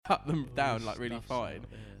cut them down like really Stuff's fine. out,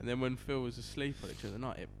 yeah. And then when Phil was asleep on it during the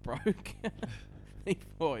night, it broke. He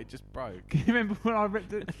thought it just broke. Can you remember when I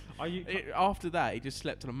ripped it? After that, he just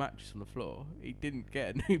slept on a mattress on the floor. He didn't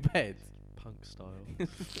get a new bed. Punk style.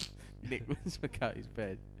 Nick was cut his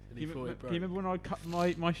bed. And he thought it Can broke. you remember when I cut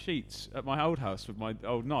my sheets at my old house with my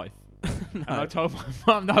old knife? No. And I told my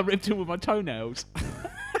mum that I ripped it with my toenails.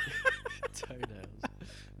 Toenails.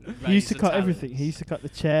 He used to Razor cut everything. He used to cut the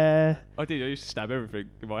chair. I did. I used to stab everything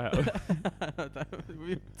in my house.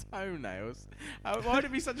 With toenails. Why would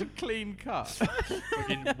it be such a clean cut?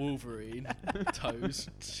 Fucking Wolverine. Toes.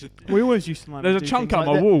 We always used to like. There's a do chunk things out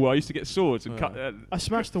like my that. wall where I used to get swords and Oh. cut. I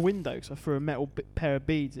smashed the window because I threw a metal pair of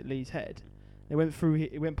beads at Lee's head. It went through.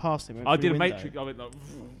 It went past him. It went I through did a the window. matrix. I went like.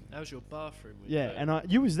 That was your bathroom window. Yeah,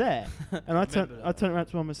 and you was there, and I turned remember that. around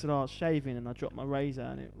to Mum and said, "Oh, I was shaving," and I dropped my razor,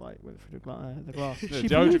 and it like went through the glass. No, She deodorant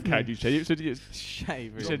believed can me. you say? You said it's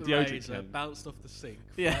Shave. You Dropped said the deodorant razor, can. bounced off the sink.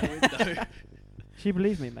 Yeah. Fly window. She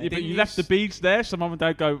believed me, Yeah, mate. but Didn't you you left the s- beads there, so Mum and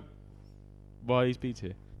Dad go, "Why are these beads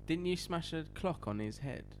here?" Didn't you smash a clock on his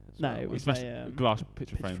head? as No, well? it We was smashed a a glass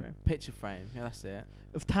picture frame. Picture frame. Yeah, that's it.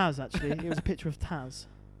 Of Taz, actually. It was a picture of Taz.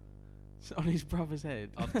 It's on his brother's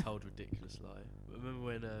head. I've told ridiculous lie. But remember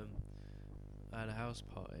when I had a house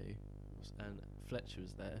party and Fletcher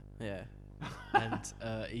was there Yeah. and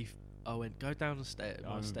I went, go down the I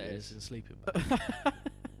remember stairs this. and sleep in bag.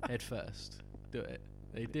 Head first. Do it.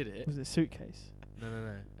 They did it. Was it a suitcase? No.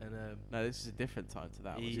 And No, this is a different time to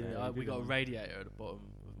that. he, Wasn't it? we got a radiator at the bottom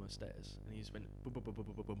of my stairs, and he just went boom, boom, boom,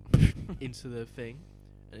 boom, boom, boom, into the thing,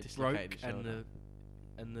 and it broke, Dislocated and shoulder.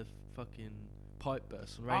 the fucking pipe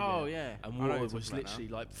burst on the radiator, Oh yeah. and I know water what you're was talking about literally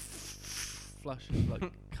like flushing,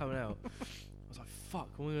 like coming out. I was like, "Fuck,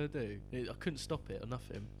 what am I gonna do?" I couldn't stop it or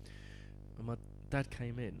nothing. And my dad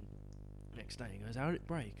came in next day. He goes, "How did it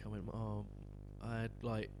break?" I went, "Oh, I had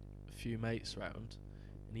like a few mates round,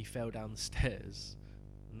 and he fell down the stairs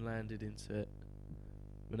and landed into it."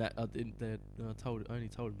 But that, I only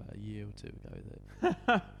told him about a year or two ago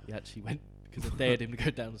that he actually went because I dared him to go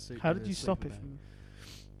down the street. How did you stop it from...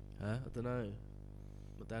 Huh? I don't know.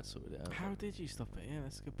 My dad sorted it out. How did you stop it? Yeah,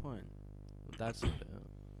 that's a good point. My dad sorted it out.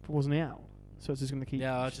 Wasn't he out? So it's just going to keep...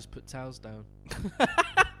 Yeah, I just put towels down.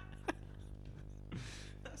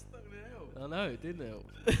 That's not gonna help. I know, it didn't help.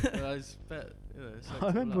 But I just bet, I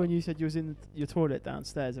remember when you said you was in your toilet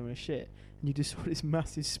downstairs and were shit, and you just saw this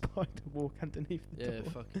massive spider walk underneath the yeah,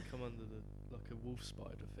 door. fucking come under like a wolf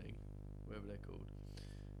spider thing, whatever they're called.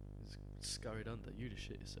 It's scurried under. You'd have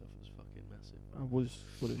shit yourself. It was fucking massive. I would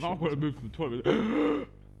have No, I shit would have myself. moved from the toilet.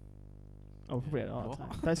 I would probably had a heart What?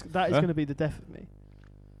 attack. That is Huh? going to be the death of me.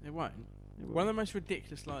 It won't. It One of will. the most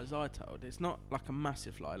ridiculous lies I told, it's not like a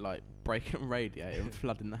massive lie, like breaking a radiator and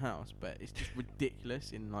flooding the house, but it's just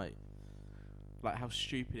ridiculous in like how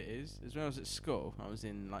stupid it is. As when I was at school, I was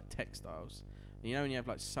in like textiles. And you know when you have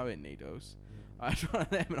like sewing needles? I had one of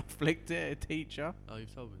them and I flicked it at a teacher. Oh,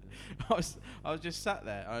 you've told me this. I was just sat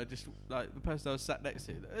there. I just like the person I was sat next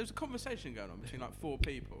to. There was a conversation going on between like four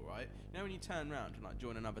people, right? You know when you turn round and like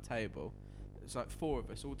join another table, it's like four of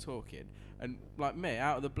us all talking, and like me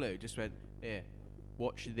out of the blue just went, "Here,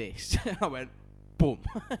 watch this." I went, boom,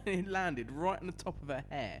 and it landed right on the top of her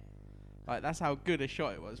hair. Like that's how good a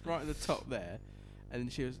shot it was, right on the top there.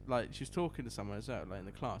 And she was talking to someone as well, like in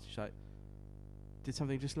the class. She's like, "Did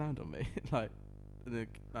something just land on me?" And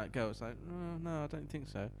the girl was like, no, I don't think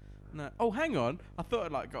so. No. Oh, hang on. I thought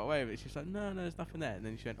I'd like got away with it. She's like, no, there's nothing there. And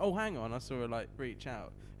then she went, oh, hang on. I saw her like reach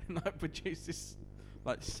out and like produce this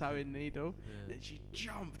like sewing needle. Yeah. And she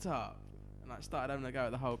jumped up and like started having a go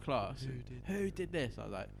at the whole class. Who did this? I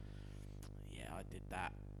was like, yeah, I did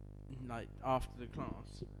that. And, like after the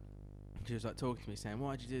class, she was like talking to me saying,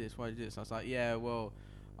 why did you do this? Why did you do this? I was like, yeah, well,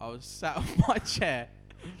 I was sat on my chair.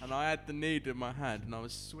 And I had the needle in my hand, and I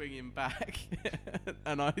was swinging back,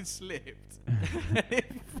 and I slipped. And it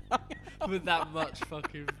With that much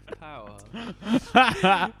fucking power.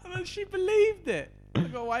 and then she believed it. I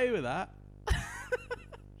got away with that.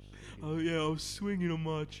 Oh yeah, I was swinging on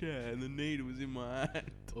my chair, and the needle was in my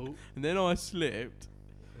hand. Oh. And then I slipped.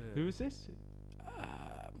 Who was this?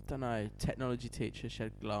 Don't know. Technology teacher. She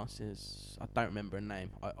had glasses. I don't remember her name.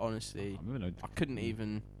 I honestly, I couldn't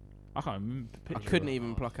even. I can't remember. I couldn't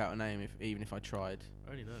even pluck out a name even if I tried.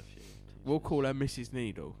 I only know a few. We'll call her Mrs.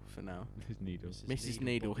 Needle for now. His needle. Mrs.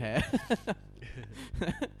 Needle hair.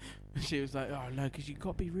 She was like, oh no, because you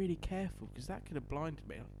got to be really careful because that could have blinded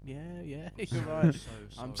me. Yeah, you're right.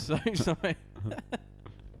 I'm so sorry.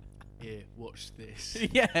 Here, watch this.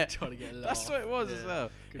 Yeah, Trying to get a laugh. that's what it was as Yeah. well.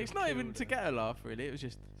 Could've It's not even killed to her. get a laugh really. It was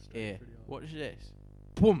just, Straight here, through the eye. watch this.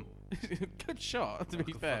 Boom. Good shot, to Like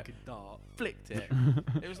be a fair. fucking dart. Flicked it.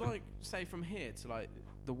 It was like, say, from here to like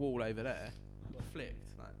the wall over there, flicked.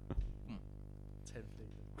 Like, 10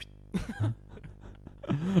 feet.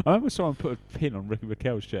 I remember someone put a pin on Ricky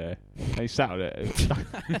McKell's chair. And he sat on it. And stuck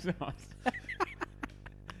in his eyes.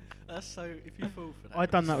 That's so. If you fall for that,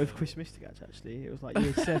 I'd done that that's with Chris Mistigach actually. It was like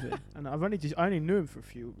year 7, and I only knew him for a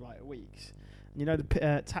few like weeks. And you know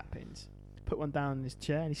the tap pins. Put one down in his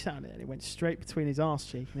chair, and he sat on it, and it went straight between his arse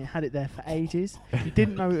cheek, and he had it there for ages. He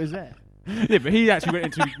didn't know it was there. Yeah, but he actually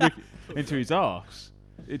went into his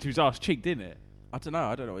arse cheek, didn't it? I don't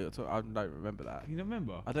know what you're talking. I don't remember that. You don't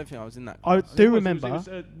remember? I don't think I was in that. I class. do It was remember. It was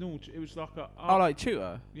normal. It was like a. Oh, like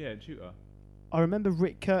tutor. Yeah, tutor. I remember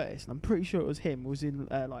Rick Curtis, and I'm pretty sure it was him. Was in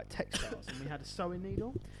like textiles, and we had a sewing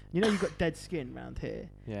needle. You know, you've got dead skin round here.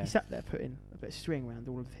 Yeah. He sat there putting a bit of string around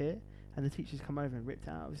all of here, and the teachers come over and ripped it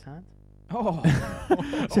out of his hand. Oh.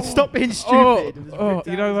 So stop being stupid. and just ripped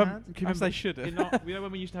it you out of know, his hand. can you As they remember should have. you know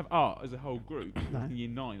when we used to have art as a whole group, No. in year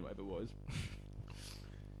 9, whatever it was.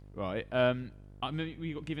 Right. I remember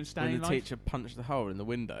we got given When standing the lights. teacher punched the hole in the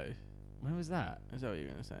window. When was that? Is that what you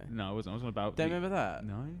were going to say? No, I wasn't. I was on about. Don't remember that?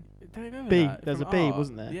 No. Don't remember B. that? There's From a B, art?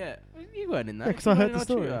 wasn't there? Yeah. You weren't in that. Yeah, 'cause You I weren't heard in the our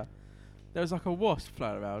story. tutor. There was like a wasp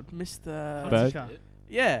flying around. Mr. Bird. Hunter.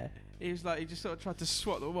 Yeah. He was like, he just sort of tried to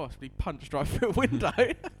swat the wasp, but he punched right through a window.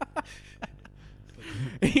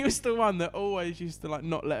 He was the one that always used to like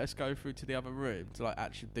not let us go through to the other room to like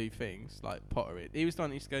actually do things like pottery. He was the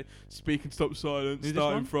one that used to go, speak and stop silence, Who's this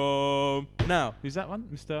starting from now. Who's that one,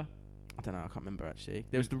 Mr. I don't know, I can't remember actually.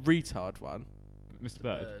 There was the retard one. Mr.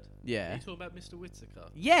 Bird? Are Yeah. you talking about Mr. Whittaker?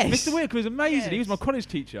 Yes! Mr. Wick was amazing. He was my Yes. college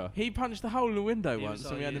teacher. He punched the hole in the window He once was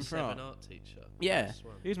and our we had year him for 7 art. art teacher. Yeah. That's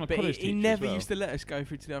one. He was my But college he teacher. never as well. used to let us go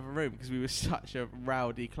through to the other room because we were such a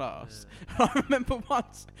rowdy class. I remember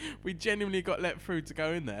once we genuinely got let through to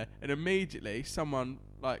go in there, and immediately someone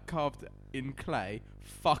like carved in clay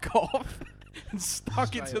 "fuck off" and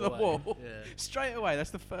stuck it to Straight the away, wall. yeah. Straight away,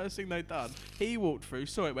 that's the first thing they'd done. He walked through,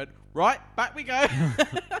 saw it, went right, back we go.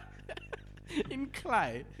 In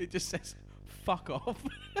clay, it just says "fuck off"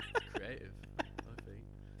 Creative, I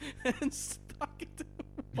think. and stuck it to the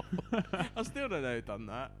wall. I still don't know who done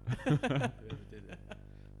that. Whoever did it.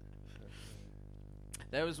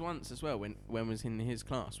 There was once as well when was in his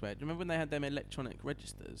class where, do you remember when they had them electronic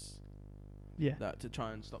registers Yeah. that to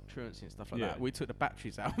try and stop truancy and stuff like Yeah. that? We took the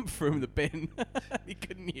batteries out and threw him in the bin. He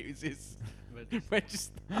couldn't use his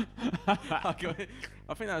register. I think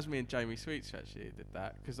that was me and Jamie Sweets actually who did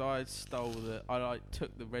that because I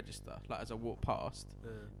took the register like as I walked past,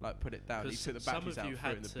 like put it down. He took the batteries some out of and you threw it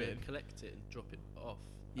had in the to bin. collect it and drop it off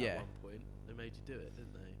Yeah. at one point. They made you do it,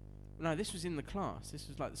 didn't they? No, this was in the class. This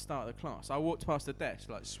was like the start of the class. I walked past the desk,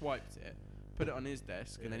 like swiped it, put it on his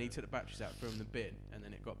desk, and then he Yeah. took the batteries out, threw them in the bin, and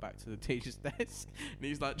then it got back to the teacher's desk, and he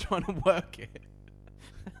was like trying to work it.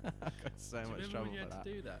 I got so Do you much remember trouble when you for had that.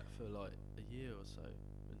 to do that for like a year or so?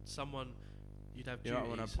 And someone, you'd have You duties. know,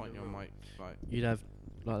 when I point in you the on room. like You'd have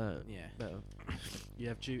like that. yeah. Better. You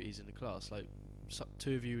have duties in the class. Like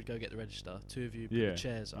two of you would go get the register. Two of you put Yeah. the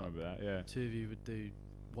chairs I up. remember that, yeah. Two of you would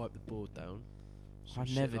wipe the board down. some I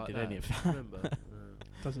shit never like did that. any of that. Remember?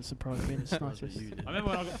 Doesn't surprise me in the Surprised me slightest. you did. I remember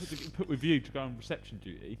when I got put with you to go on reception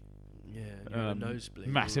duty. Yeah, you were a nosebleed.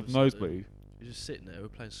 Massive all of a sudden. nosebleed. You're just sitting there. We're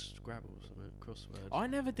playing Scrabble or something, crossword. I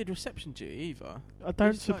never did reception duty either. I don't.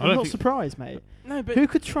 It's like- I don't I'm not think- surprised, mate. No, but Who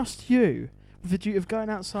could trust you with the duty of going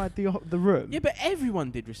outside the room? yeah, but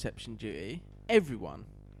everyone did reception duty. Everyone.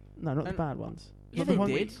 No, not the and- bad ones. Yeah, Not they the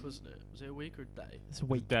ones- did. Week, wasn't it? Was it a week or a day? It's a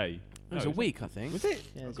week. Day. It was No, a week, I think. Was it?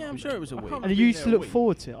 Yeah, it's Yeah, a I'm week. sure it was a I week. can't And you been used to there a look week.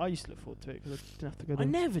 forward to it. I used to look forward to it because I didn't have to go I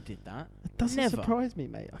down. never did that. It doesn't never. surprise me,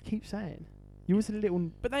 mate. I keep saying. You was a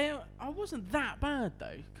little. But I wasn't that bad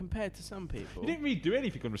though compared to some people. You didn't really do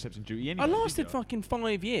anything on reception duty anyway. I did lasted you? fucking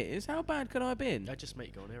 5 years. How bad could I have been? That just make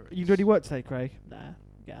you go on errands. You'd already worked today, Craig. Nah,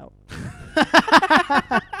 get out.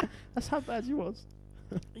 That's how bad you was.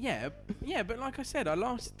 Yeah, but like I said, I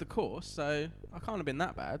lasted the course, so I can't have been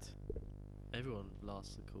that bad. Everyone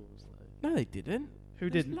lasts the calls though. No, they didn't. Who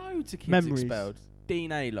There's didn't? loads of kids Memories. expelled. Dean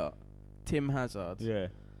Aylott, Tim Hazard. Yeah.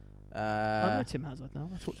 I know Tim Hazard now.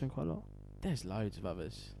 I talk to him quite a lot. There's loads of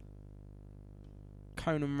others.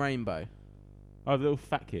 Conan Rainbow. Oh, the little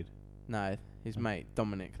fat kid. No, his mate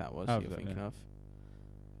Dominic. That was Oh, you're that, thinking yeah. of.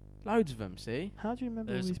 Loads of them. See, How do you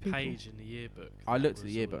remember There's all a these people? page in the yearbook. I that looked at the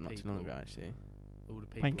was yearbook all the not too long people- ago actually. All the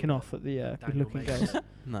people. Wanking off at the Daniel good-looking Mason. girls.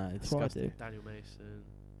 No, That's what I disgusting. do. Daniel Mason.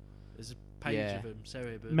 There's a page Yeah. of them.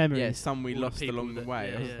 Sarah, but Memories. Yeah, some we all the lost people along the that- way.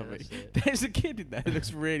 yeah, or yeah, something. that's it. There's a kid in there that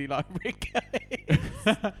looks really like Rick Gates.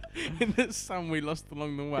 In the some we lost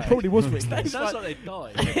along the way. It probably was Rick. His It name's sounds like,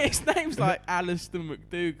 like they died. his name's like Alistair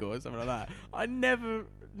McDougall or something like that. I never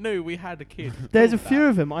knew we had a kid. There's a called few that.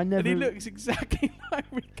 of them I never. And he looks exactly like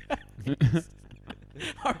Rick Gates.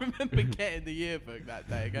 I remember getting the yearbook that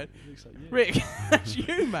day and going, Looks like you. Rick, that's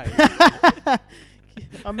you, mate.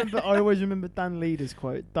 I always remember Dan Leader's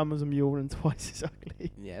quote, dumb as a mule and twice as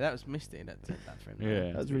ugly. Yeah, that was Misty that said that for him.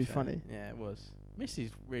 Yeah. That was really funny. Yeah, it was.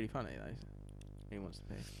 Misty's really funny, though. He wants to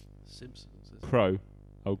be. Simpsons. Is Crow.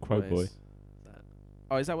 Old Crow What boy. is-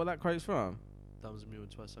 Oh, is that what that quote's from? Dumb as a mule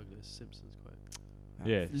and twice ugly. It's a Simpsons quote. That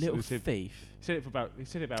Yeah, Little so it's thief. He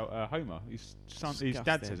said it about Homer. His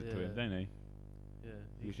dad says it to him, Yeah. don't he? Yeah.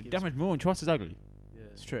 You should gives- damage more and twice as ugly. Yeah.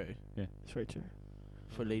 It's true. It's very true.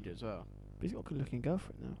 For leader as well. But he's got a good looking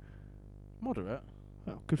girlfriend now. Moderate.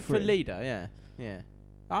 Well, good for For him. leader, yeah. Yeah.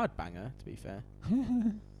 I'd bang her, to be fair. Who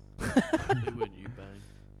wouldn't you bang?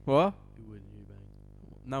 What? Who wouldn't you bang?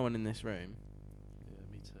 No one in this room.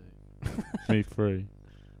 Yeah, me too. Me free.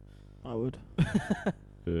 I would.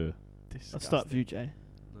 Yeah. I'll start with you, Jay.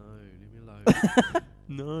 No, leave me alone.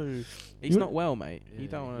 No. He's You- not well, mate. Yeah, you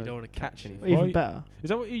don't want to wanna catch it. anything. Even Why- better. Is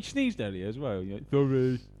that what you sneezed earlier as well? You're like,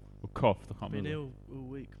 sorry. Or coughed. I can't Been remember. ill all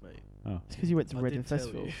week, mate. It's because you went to I Reading did tell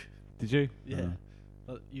Festival. you. Did you? Yeah.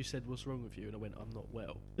 Oh. You said, "What's wrong with you?" And I went, "I'm not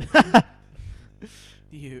well."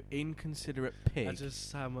 You inconsiderate pig. That's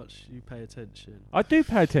just how much you pay attention. I do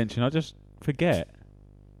pay attention. I just forget.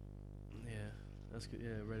 Yeah, that's good.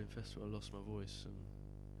 Yeah, Reading Festival. I lost my voice and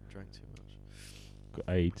drank too much.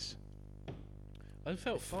 Got AIDS. I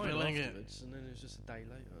felt fine Feeling it. afterwards, and then it was just a day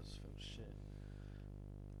later. I just felt shit.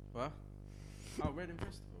 What? Oh, Reading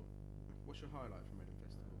Festival. What's your highlight from Reading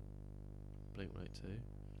Festival? Blink-182.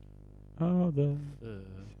 Oh, the.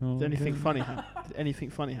 Did anything funny happen? Did anything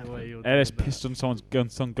funny The way happen? you're Ellis doing that. pissed on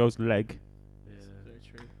some girl's leg. Yeah. Very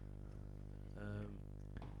true.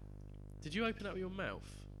 Did you open up your mouth?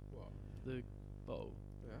 What? The bottle.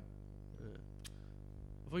 Yeah. Yeah.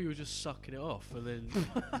 I thought you were just sucking it off, and then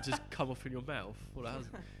it just come off in your mouth. Well, that has,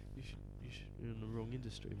 you're in the wrong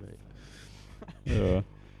industry, mate. Yeah.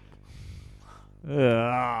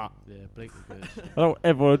 Yeah, Blink were good. I don't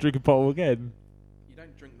ever want to drink a bottle again. You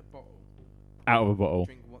don't drink the bottle. Out of a bottle.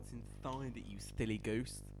 Drink what's inside it, you silly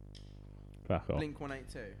goose. Back off. Blink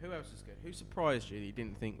 182. Who else is good? Who surprised you that you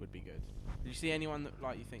didn't think would be good? Did you see anyone that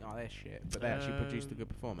like you think, oh, they're shit, but they actually produced a good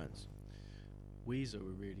performance? Weezer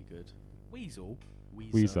were really good. Weasel.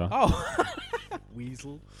 Weezer. Oh,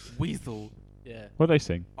 Weasel. Weasel. Yeah. What do they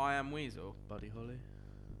sing? I am Weasel. Buddy Holly.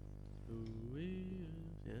 Ooh-wee.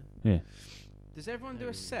 Yeah. Yeah. Does everyone do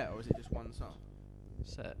a set or is it just one song?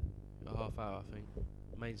 Set. A half hour, I think.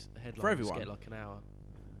 Main headline. For everyone? Get like an hour.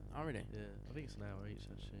 Oh, really? Yeah. I think it's an hour each,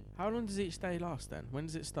 actually. How long does each day last then? When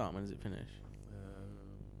does it start? When does it finish?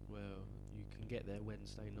 Well, you can get there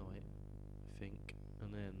Wednesday night, I think,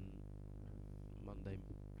 and then Monday.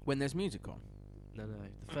 When there's music on. No.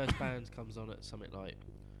 The first band comes on at something like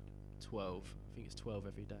 12. I think it's 12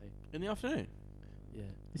 every day. In the afternoon? Yeah.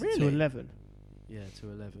 Is it to Really? 11? Yeah, to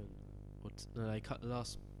 11. Or no, they cut. The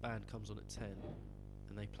last band comes on at 10,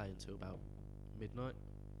 and they play until about midnight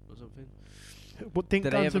or something. What, didn't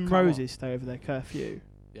Did they Guns ever N' come on? Roses stay over their curfew?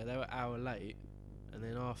 Yeah, they were an hour late, and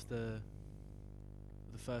then after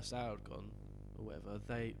the first hour had gone, or whatever,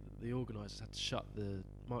 the organisers had to shut the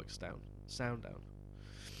mics down, sound down,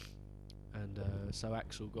 and so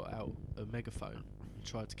Axel got out a megaphone and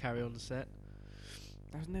tried to carry on the set.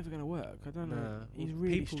 That's never going to work. I don't know. Nah, He's well,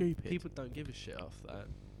 really people, stupid. People don't give a shit after that.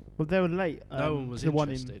 Well, they were late. No one was to the one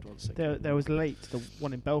interested. in, One second. there was late to the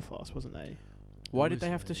one in Belfast, wasn't they? Why did they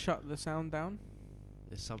have to Hallucinate. shut the sound down?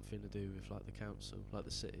 There's something to do with like the council, like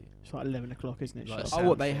the city. It's like 11 o'clock, isn't it? Like Shut a off. Oh, sound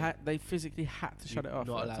what they thing. they physically had to shut it off.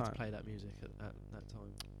 Not at that allowed to time. play that music at that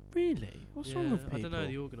time. Really? What's wrong with people? I don't know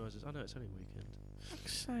the organisers. I know it's only a weekend.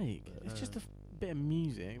 fuck's sake. But, It's just a bit of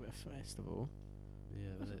music, a bit of festival. Yeah,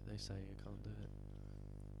 but they say you can't do it.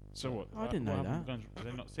 So what? I didn't know happened that. with Guns- Did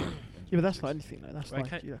they not sing? Guns Yeah, but N' that's Roses? like anything, though. That's Well, like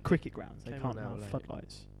ca- cricket grounds. They came can't on have now late.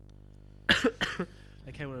 floodlights.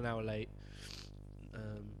 They came on an hour late.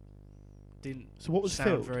 Didn't So what was sound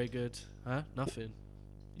filled? very good. Huh? Nothing.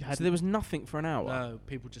 You had So there was nothing for an hour. No,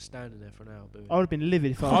 people just standing there for an hour. Booing. I would have been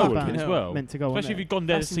livid if I I was would a have been band as well. meant to go Especially if on you'd gone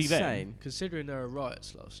there That's to see them. insane. Considering there were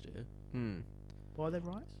riots last year, Hmm. Why are there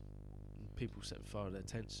riots? and people setting fire to their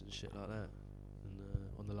tents and shit like that, and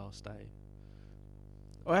on the last day.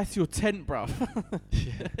 Oh, that's your tent, bruv.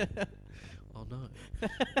 Yeah. Oh no.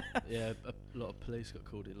 Yeah, a lot of police got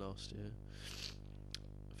called in last year.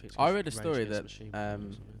 I, think it's I 'cause read a Rage story Against that the Machine or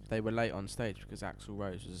something. they were late on stage because Axl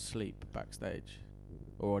Rose was asleep backstage,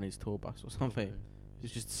 or on his tour bus or something. Okay. He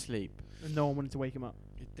was just asleep. And no one wanted to wake him up.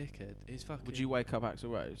 You dickhead. He's fucking. Would you wake up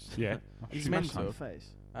Axl Rose? Yeah. He's Smash mental. In them. the face.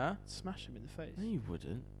 Huh? Smash him in the face. No, you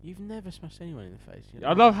wouldn't. You've never smashed anyone in the face. You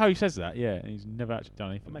I know? love how he says that. Yeah, and he's never actually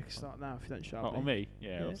done anything. I'll make a start now if you don't shut Oh, up. on me?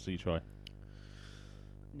 Yeah, Yeah. I'll see you try.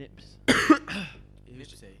 Nips. He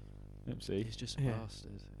Nipsey. Nipsey. He's just a Yeah.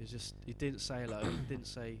 bastard. He didn't say hello. He didn't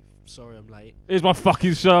say sorry I'm late. Here's my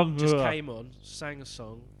fucking song. Just Ugh. came on, sang a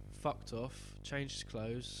song, fucked off, changed his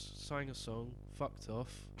clothes, sang a song, fucked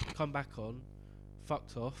off, come back on,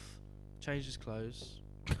 fucked off, changed his clothes,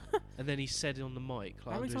 and then he said it on the mic.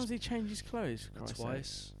 Like How many under times his did he change his clothes? for Christ's sake?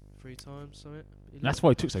 twice, 3 times, something. He That's looked-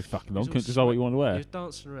 why it took so fucking long. He's all Couldn't decide what you want to He wear. was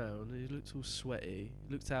dancing around. He looked all sweaty.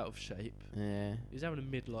 He looked out of shape. Yeah. He was having a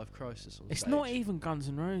midlife crisis on It's stage. not even Guns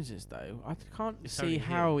N' Roses though. I can't It's see only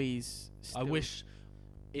how him. he's. I Still wish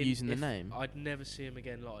using the if name. I'd never see him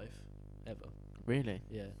again live, ever. Really.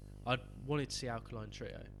 Yeah, I wanted to see Alkaline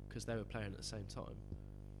Trio because they were playing at the same time.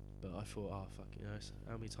 But I thought, oh fuck,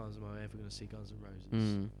 how many times am I ever going to see Guns N'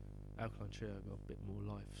 Roses? Mm. Alkaline Trio got a bit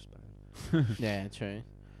more lifespan. Yeah, true.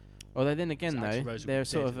 Although then again, So Axl though, Rose will they're be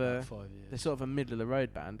sort dead of in a about 5 years. they're sort of a middle of the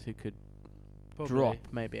road band who could Probably. drop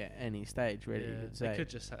maybe at any stage. Really, you Yeah, could they say. could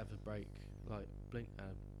just have a break, like Blink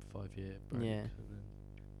had a 5-year break. Yeah. And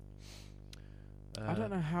then, I don't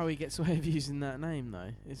know how he gets away with using that name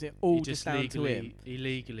though. Is it all he just down to him?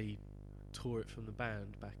 illegally tore it from the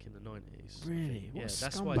band back in the 90s. I Really? think. What Yeah, a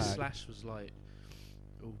that's why scumbag. Slash was like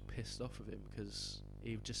all pissed off with him because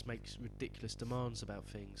he just makes ridiculous demands about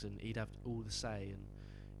things and he'd have all the say and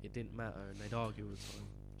it didn't matter and they'd argue all the time.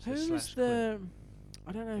 So Who was Slash quit, the?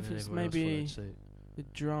 I don't know and if then it's everyone else maybe followed suit. the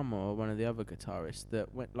drummer or one of the other guitarists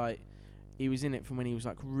that went like. He was in it from when he was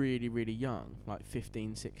like really, really young, like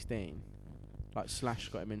 15, 16. Like Slash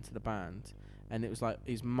got him into the band, and it was like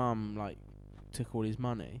his mum like took all his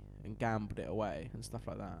money and gambled it away and stuff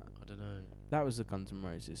like that. I don't know. That was the Guns N'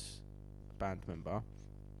 Roses band member,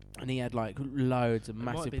 and he had like loads of It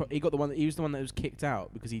might massive. have been- He got the one. He was the one that was kicked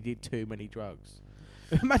out because he did too many drugs.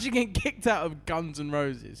 Imagine getting kicked out of Guns N'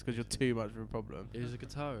 Roses because you're too much of a problem. He was a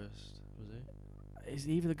guitarist, was he? It's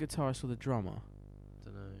either the guitarist or the drummer.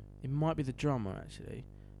 Don't know. It might be the drummer actually,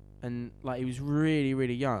 and like he was really,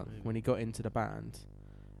 really young Maybe. when he got into the band,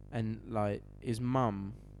 and like his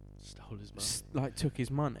mum Stole his money. like took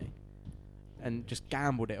his money, and just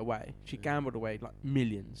gambled it away. She Yeah. gambled away like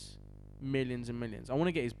millions and millions. I want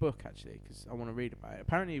to get his book actually because I want to read about it.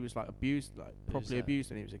 Apparently he was like abused, like Who's properly that? abused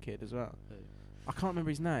when he was a kid as well. Who? I can't remember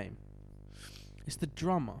his name. It's the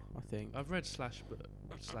drummer, I think. I've read Slash's book,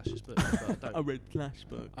 but I don't. read Slash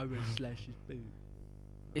book. I read Slash's book.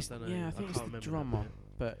 It's don't know, yeah, I think it's can't the remember that drummer,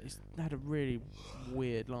 but it's had a really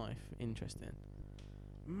weird life. Interesting.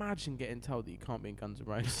 Imagine getting told that you can't be in Guns N'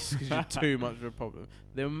 Roses because you're too much of a problem.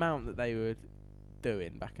 The amount that they were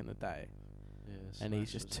doing back in the day, Yeah, and he's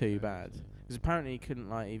Slash just was too hilarious, bad. wasn't he? Because apparently he couldn't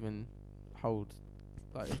like even hold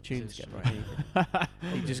like a tune together. Or instrument.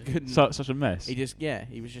 anything. He just couldn't. Such a mess. He just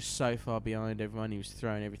he was just so far behind everyone. He was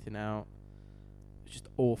throwing everything out. It was just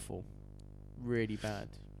awful, really bad.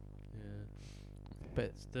 Yeah.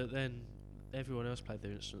 But Then everyone else played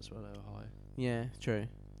their instruments while they were high. yeah, true.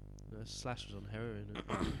 Slash was on heroin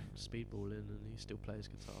and speedballing, and he still plays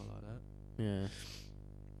guitar like that. Yeah.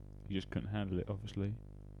 You just couldn't handle it, obviously.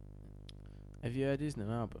 Have you heard his new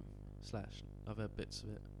album? Slash, I've heard bits of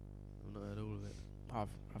it. I've not heard all of it.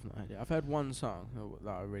 I've not heard it. I've heard one song that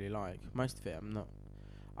I really like. Most of it I'm not.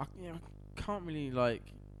 I can't really like.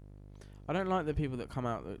 I don't like the people that come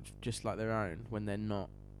out that just like their own when they're not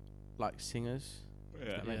like singers. Does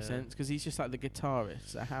that make Yeah. sense? Because he's just like the guitarist.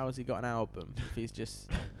 So how has he got an album if he's just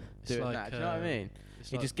It's doing like, that? Do you know what I mean? it's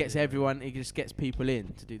He like just gets the, everyone. He just gets people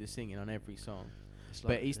in to do the singing on every song. it's But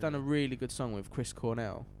like, he's done a really good song with Chris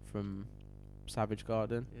Cornell from Savage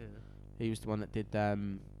Garden. Yeah. He was the one that did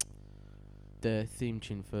the theme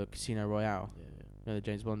tune for Casino Royale, Yeah. you know, the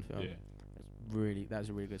James Bond film. Yeah. That's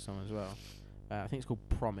a really good song as well. I think it's called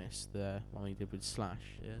Promise, the one he did with Slash,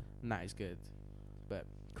 Yeah. and that is good. But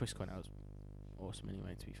Chris Cornell's awesome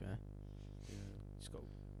anyway. To be fair, Yeah. he's got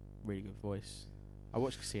a really good voice. I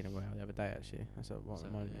watched Casino Royale the other day actually. That's what So,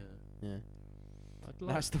 reminded me. yeah. Yeah. I'd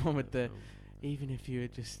That's the one with that the- film. Even if you were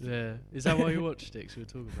just Yeah. Is that why you watched it? 'Cause we were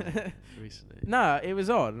talking about it recently. No, it was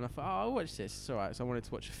on, and I thought, oh, I'll watch this. It's alright. So I wanted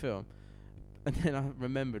to watch a film, and then I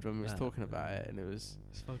remembered when we was Nah. talking about it, and it was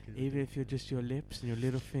It's fucking even if you're just your lips and your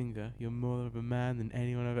little finger, you're more of a man than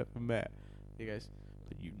anyone I've ever met. He goes,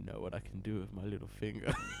 but you know what I can do with my little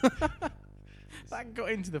finger. That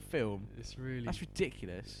got into the film. It's really That's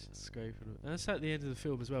ridiculous. scraping. And that's at the end of the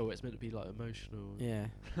film as well, where it's meant to be like emotional. Yeah.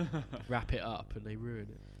 Wrap it up, and they ruin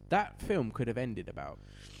it. That film could have ended about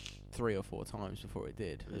 3 or 4 times before it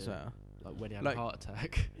did as Yeah. well. Like when he had Like- a heart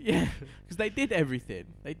attack. Yeah, because they did everything.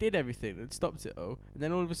 They did everything and stopped it all. And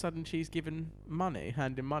then all of a sudden she's given money,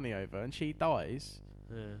 handing money over, and she dies.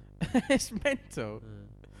 Yeah. It's mental.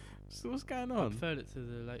 Yeah. So what's going I on? preferred it to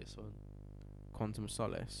the latest one. Quantum of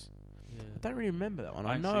Solace. Yeah. I don't really remember that one.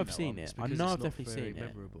 I I ain't know seen I've that seen one. it. It's I because know it's I've not definitely very seen it.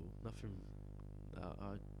 memorable. Nothing.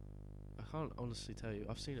 I can't honestly tell you.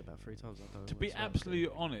 I've seen it about 3 times. I don't know To what be it's about, absolutely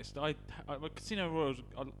honest, Casino Royale,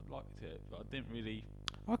 I liked it, but I didn't really.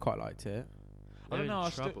 I quite liked it. I They're don't know. in I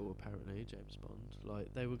still, trouble apparently. James Bond.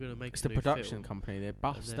 Like they were going to make It's a the new production film, company. They're and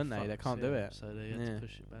bust, they're don't they? They fucked, can't do yeah, it. So they had Yeah. to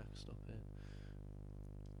push it back, stop it.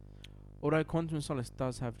 Although Quantum of Solace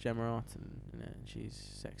does have Gemma Arterton in it, and she's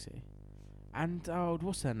sexy. And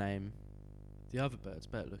what's her name? The other bird's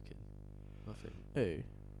better looking, I think.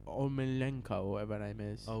 Who? Omelenko or whatever her name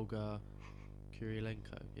is. Olga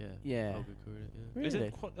Kurylenko. Yeah. Yeah. Olga Kurylenko. Really? is it Yeah.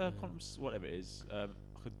 Quantum, whatever it is, like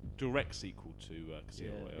a direct sequal to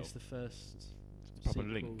Casino Yeah. Royale? It's the first Proper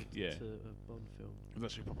sequel link, yeah. to a Bond film.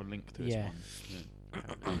 There's actually a proper link to Yeah. this one.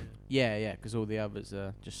 Apparently, Yeah, because all the others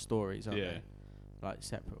are just stories, aren't Yeah. they? Like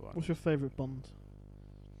separate ones. What's your favourite Bond?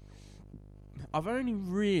 I've only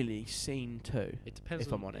really seen 2. It depends.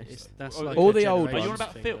 If I'm on honest. it's- that's Oh, like all a the old Are you on generations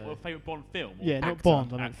about thing, film though. or favourite Bond film? Or Yeah, not actor?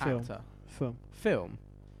 Bond. I meant film. Actor. Film. Film.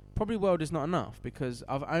 Probably World is not enough because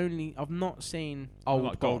I've not seen I old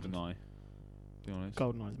like Bond. GoldenEye. To be honest.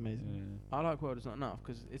 Goldeneye's amazing. Yeah. I like World is not enough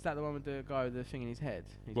because is that the one with the guy with the thing in his head?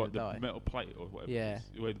 He's What, the gonna die. metal plate or whatever? Yeah. It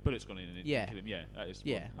is, where the bullet's gone in and it Yeah. kill him. Yeah, that is.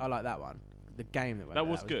 Yeah, I like that one. The game that went That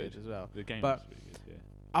with was good. as well. The game But- was really good. Yeah.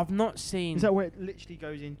 I've not seen. Is that where it literally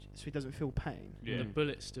goes in so he doesn't feel pain? Yeah. The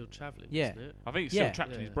bullet's still travelling, Yeah. isn't it? I think it's Yeah. still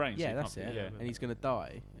trapped in his Yeah. brain. so Yeah, he that's can't it. feel- And he's gonna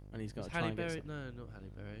die, and he's got Is to try Halle and get. Berry? No, not Halle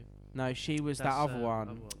Berry. No, she was that That's, other other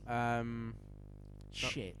one. one.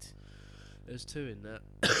 Shit. There's 2 in that.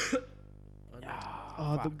 I know.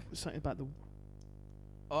 Ah, fuck. Something about the.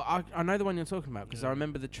 Oh, I know the one you're talking about because I Yeah.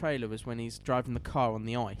 remember the trailer was when he's driving the car on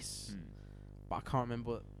the ice, Mm. but I can't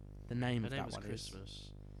remember what the name Her of name that was one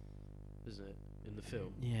Christmas, isn't it? In the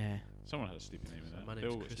film. is. Yeah, Someone had a stupid name in So that. my They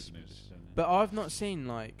name's all got stupid Christmas. names. don't they? but I've not seen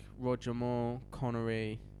like Roger Moore,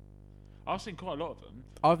 Connery. I've seen quite a lot of them.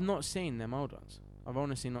 I've not seen them old ones. I've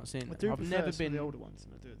honestly not seen I them. do I've prefer never some of been. the older ones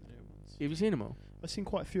than I do the newer ones. Have you seen them all? I've seen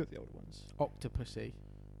quite a few of the older ones. Octopussy.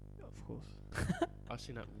 Of course. I've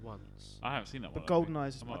seen that once. I haven't seen that But one. I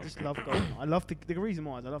GoldenEye, might I just have. love GoldenEye. I love the reason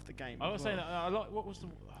why is I love the game. I as was saying well. that I like what was the.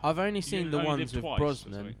 I've only You seen the only ones lived with twice or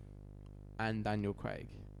Brosnan something. and Daniel Craig.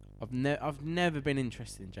 I've never been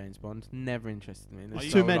interested in James Bond. Never interested in me. There's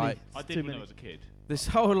This too whole, many. Like, I Too did when many. I was a kid. this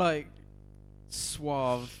whole like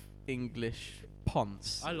suave English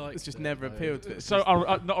ponce. I like. It's just never appealed to me. So not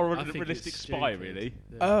a I think realistic it's spy, stupid. really.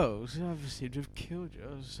 Yeah. Oh, so obviously to have killed you.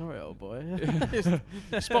 Oh, sorry, old boy.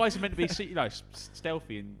 Spies are meant to be,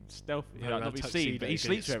 stealthy and Run not around be seen, but he tuxedo, sleeps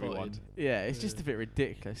with get everyone. spotted. Yeah, it's just Yeah. a bit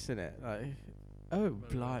ridiculous, isn't it? Like, oh,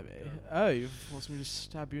 blimey. Oh, you wants me to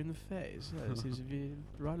stab you in the face. Oh, it seems to be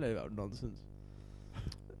right about nonsense.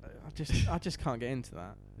 I just can't get into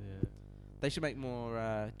that. Yeah. They should make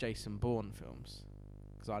more Jason Bourne films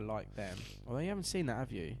because I like them. Although you haven't seen that,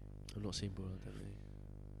 have you? I've not seen Bourne, I don't think.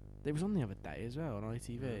 It was on the other day as well on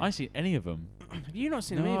ITV. I ain't seen any of them. Have you not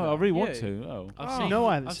seen them No, either? I really want You? to. Oh. I've Oh. seen. No,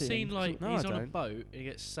 I haven't I've seen seen him. like No, he's I on a don't. boat and he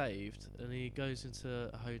gets saved and he goes into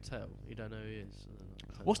a hotel. You don't know who he is. and then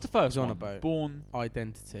it turns What's the out- first He's on one? a boat. Born.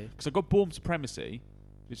 Identity. Because I got Born Supremacy.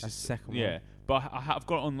 Which That's is the second yeah, one. but I've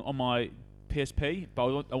got it on my PSP. But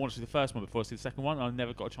I want to see the first one before I see the second one. And I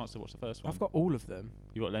never got a chance to watch the first one. I've got all of them.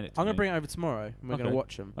 You got to lend it. I'm going to bring it over tomorrow and we're going Okay. to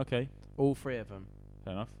watch them. Okay, All 3 of them.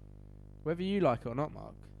 fair enough. Whether you like it or not,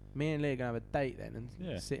 Mark. Me and Lee are going to have a date then and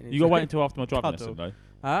Yeah. sit in You got to wait until after my driving Cuddle. lesson,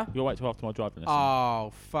 though. Huh? You got to wait till after my driving lesson.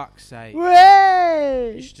 Oh, fuck's sake.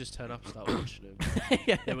 Way! You should just turn up and start watching him.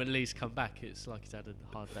 Yeah. Then when Lee's come back, it's like he's had a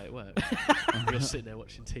hard day at work. You're sitting there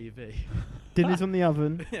watching TV. Dinner's on the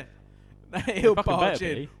oven. He'll fucking barge better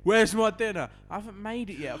in. be. Where's my dinner? I haven't made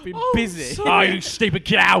it yet. I've been Oh, busy. sorry. Oh, you stupid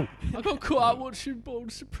cow! I got caught out watching Born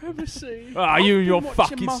Supremacy. Ah, you and your I've been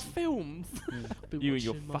watching fucking. my films. Been You and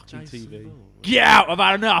your watching my fucking Jason TV. Bourne. Get out! I've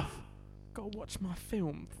had enough. Gotta watch my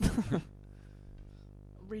films.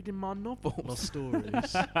 Reading my novels. My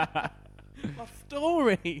stories. My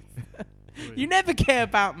stories. You're You in- never care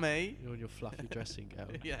about me. You're in your fluffy dressing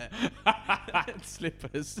gown. Yeah.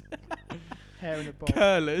 Slippers. Hair in a bowl.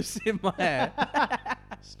 Curlers in my hair.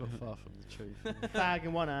 It's not far from the truth. Bag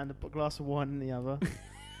in one hand, a glass of wine in the other.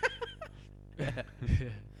 Yeah.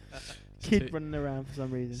 Yeah. Kid running around for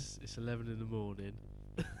some reason. It's 11 in the morning.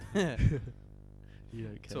 You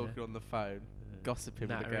don't care. Talking on the phone. Yeah. Gossiping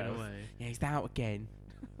with the Nattering girls. away. Yeah, he's out again.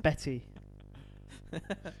 Betty.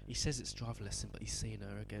 He says it's driver lesson, but he's seeing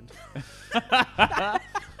her again.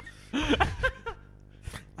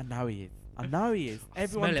 I know he is. I know he is.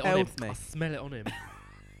 Everyone Smell it on him. tells me. I smell it on him.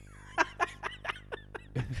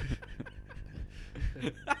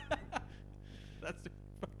 That's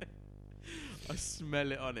funny. I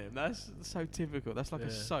smell it on him. That's so typical. That's like a Yeah.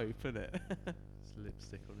 soap, isn't it? His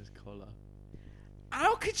lipstick on his collar.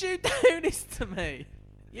 How could you do this to me?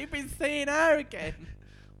 You've been seeing her again.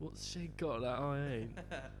 What's she got that I ain't?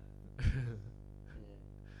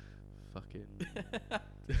 Fucking.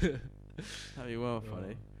 That'd be well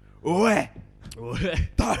funny. Oi! Oh.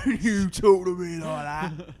 Don't you talk to me like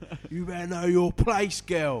that. You better know your place,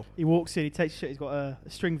 girl. He walks in, he takes his shirt, he's got a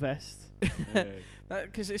string vest.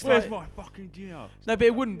 Because it's Where's like my fucking gear? no, but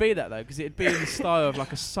it wouldn't be that though, because it'd be in the style of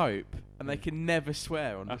like a soap, and they can never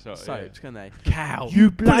swear on That's right, soaps, can they? Cow. You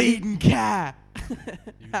bleeding cat!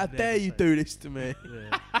 How never dare you say do this to me?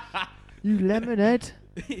 Yeah. You lemonhead.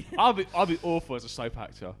 I'll be awful as a soap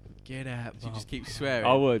actor. Get out, You just keep swearing.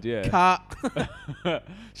 I would, yeah. Cut.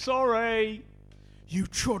 Sorry. You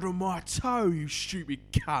trod on my toe, you stupid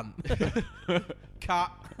cunt.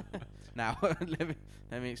 Cut. Now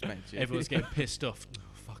let me explain to you. Everyone's getting pissed off. Oh,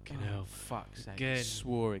 fucking Oh, hell. fuck's sake. Again.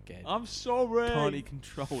 Swore again. I'm sorry. Can't he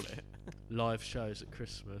control it? Live shows at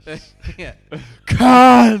Christmas. Yeah.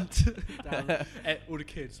 Cunt! All the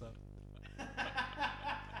kids like.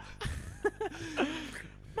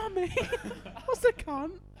 Mummy, what's a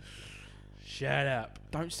cunt? Shut up.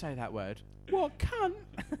 Don't say that word. What, cunt?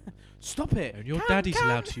 Stop it. And your Cunt, daddy's cunt.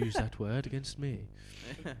 allowed to use that word against me.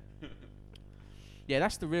 Yeah,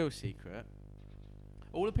 that's the real secret.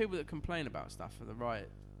 All the people that complain about stuff are the right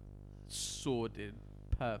sordid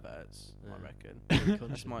perverts, I Yeah. reckon.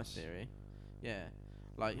 That's my theory. Yeah.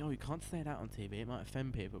 Like, oh, you can't say that on TV, it might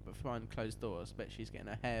offend people, but behind closed doors, I bet she's getting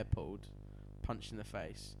her hair pulled, punched in the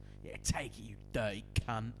face. Yeah, take it, you dirty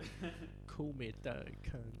cunt. Call me a dirty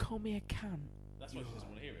cunt. Call me a cunt. That's why she doesn't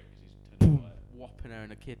want to hear it, because he's turned quiet. Whopping her in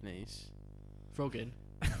the kidneys. Frogging.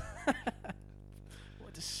 What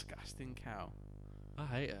a disgusting cow. I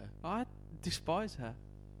hate her. I despise her.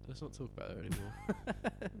 Let's not talk about her anymore.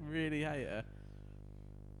 Really hate her.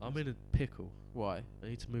 I'm in a pickle. Why? I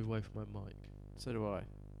need to move away from my mic. So do I.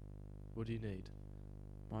 What do you need?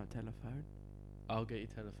 My telephone. I'll get your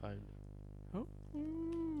telephone. Oh.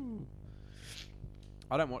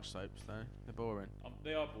 I don't watch soaps though. They're boring.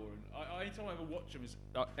 They are boring. Anytime I ever watch them is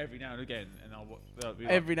every now and again, and I'll watch.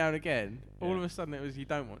 Every now and again. Yeah. All of a sudden it was you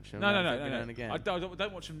don't watch them. No. Every now and again. I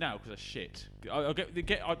don't watch them now because they're shit. There's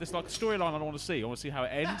like a storyline I don't want to see. I want to see how it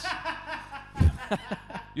ends.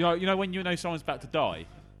 you know when you know someone's about to die,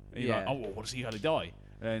 and you're like, Yeah. oh, I want to see how they die,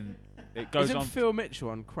 and it goes Isn't on. Phil Mitchell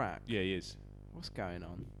on crack? Yeah, he is. What's going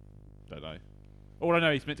on? Don't know. All I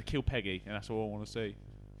know he's meant to kill Peggy, and that's all I want to see.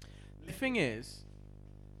 The thing is,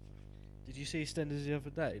 Did you see EastEnders the other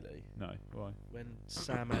day, Lee? No, why? When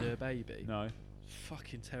Sam had her baby? No.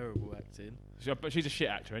 Fucking terrible acting. But she's a shit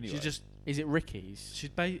actor anyway. She just, is it Ricky's? she's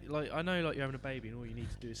like, I know, like you're having a baby and all you need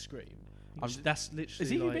to do is scream. I'm That's literally. Is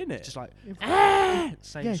he like, in it? Just like Ah!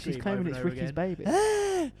 same Yeah, scream she's claiming over it's and over Ricky's again.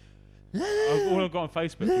 baby. all I've got on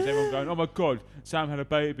Facebook is everyone going, "Oh my god, Sam had a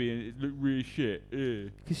baby and it looked really shit."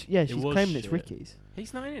 Ew. Yeah, It she's was claiming it's shit. Rickey's.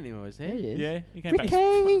 He's not in anymore, is he? Yeah, he is. Yeah, he came back.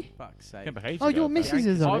 Ricky! Fuck's sake. Came back ages Oh, ago, your but- missus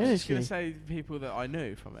is I on was it, just isn't going to she? say people that I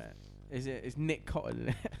knew from it. Is Nick Cotton in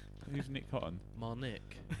it? Who's Nick Cotton? My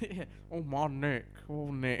Nick. Yeah. Oh, my Nick. Oh,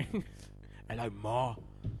 Nick. Hello, Ma.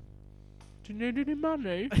 Do you need any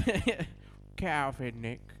money? Get out of here,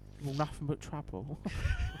 Nick. Well, nothing but trouble.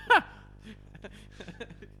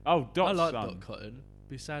 Oh, Dot's I like son. Dot Cotton.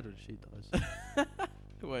 Be sad when she dies.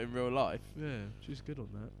 What, in real life? Yeah, she's good on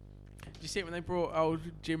that. Did you see it when they brought old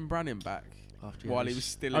Jim Brannan back? After While he was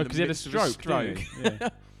still Oh, in the because he had a midst of a stroke.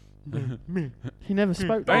 stroke. Didn't he? He never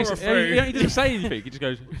spoke to Yeah. us. Basically, he doesn't say anything. He just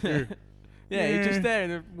goes. Yeah, he's just there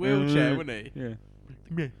in a wheelchair, wasn't he?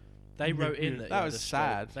 Yeah. They wrote in that. he That had was a stroke.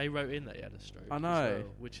 sad. They wrote in that he had a stroke. I as know. well,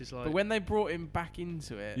 which is like. But when they brought him back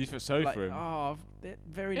into it, You just feel sorry like, for him. oh, they're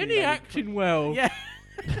very. Any nearly acting well. Yeah.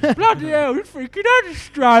 Bloody hell, he's freaking out a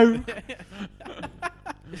stroke.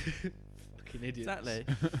 fucking idiots. Exactly.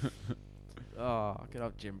 Oh, good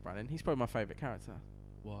old Jim Brannan. He's probably my favourite character.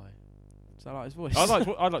 Why? So I like his voice. I'd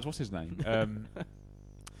like what's his name?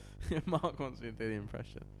 Mark wants me to do the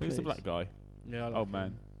impression. Who's the Please. black guy? Yeah, I like Old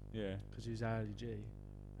man. Yeah. Because he's Ali G.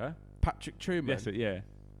 Patrick Truman. Yes, yeah.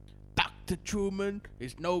 Dr. Truman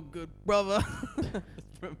is no good, brother.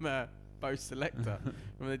 From Bo Selector.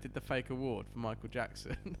 When they did the fake award for Michael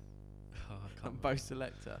Jackson. Oh, I can't And Bo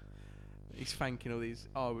Selector. He's thanking all these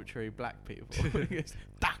arbitrary black people. He goes,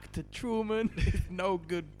 Dr. Truman is no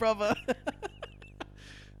good, brother.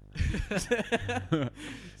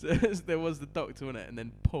 So there was the doctor in it, and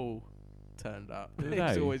then Paul turned up. Who are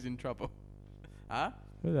He's they? always in trouble. Huh?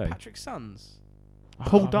 Who are they? Patrick's sons. I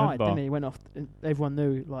Paul can't died, remember. didn't he? He went off. And everyone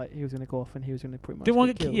knew like he was going to go off, and he was going to pretty much Didn't one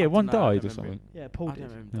get get killed. yeah, one I don't know, I died don't or remember something. him. Yeah, Paul I did. don't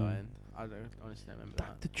remember him Hmm. dying. I don't honestly don't remember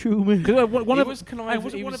that. The Truman. One He of was hey, conniving.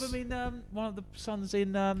 wasn't He one was of them in one of the sons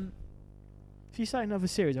in If you say another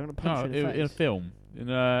series, I'm gonna punch you in the in a face. film in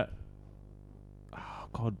oh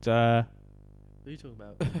god Who are you talking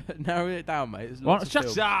about? narrow it down, mate. There's one, lots of shut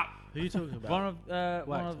films. up Who are you talking about?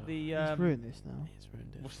 one of the He's ruined this now. He's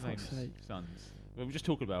ruined it. what's the Fuck's name sake. sons we were just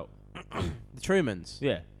talking about The Trumans.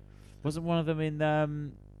 yeah wasn't one of them in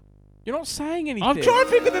You're not saying anything. I'm trying to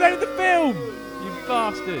think of the name of the film you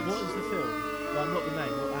bastards What is the film? Like, not the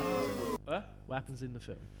name. What happens in it? Huh? What happens in the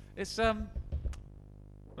film? it's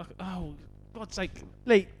like, oh God's sake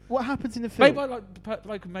Lee, what happens in the made film? by like the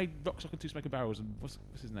bloke who made Rock, Sock and Two Smoking Barrels and what's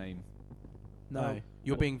his name No, Oh.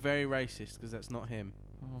 you're being very racist because that's not him.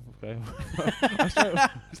 oh okay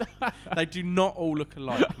They do not all look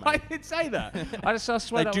alike, I mate. didn't say that I swear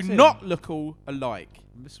They that do was him. not look all alike.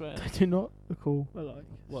 I swear They do not look all alike.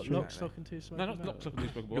 What? True. Lock, Stock and Two Smoking no not Barrels? Sock and Two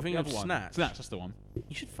Smoking Barrels You're thinking the of other one. Snatch. Snatch that's the one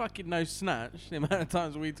You should fucking know Snatch. The amount of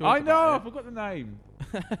times we talk I know I about forgot the name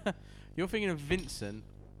it. You're thinking of Vincent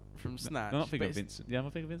from Snatch. I'm not thinking but of Vincent. Yeah, am I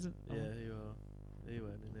thinking of Vincent? Yeah, you are. You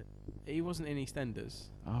weren't in it. He wasn't in EastEnders.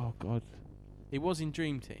 Oh God. He was in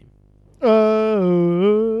Dream Team.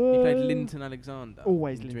 Oh. He played Linton Alexander.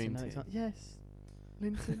 Always in Linton Dream Alexander. Team. Yes.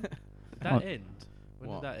 Linton. Did What? that end? When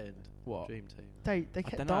What? did that end? What? Dream Team. They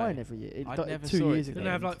kept dunno. dying every year. It I died never 2 saw it years to ago. Didn't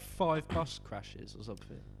they have like 5 bus crashes or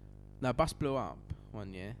something? No, bus blew up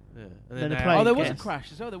one year. Yeah. Then And the they plane Oh, there was a Yes.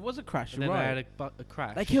 crash as well. There was a crash. and You're then they right. had a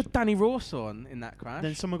crash. They killed Danny Rawson in that crash.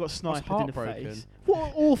 Then someone got sniped in the heartbroken. face. What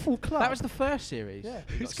an awful club. That was the first series. Yeah.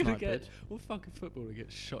 He Who's got gonna sniped. get? What fucking footballer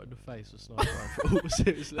gets shot in the face with sniper rifle?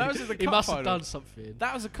 Seriously, That was at the he cup must final. have done something.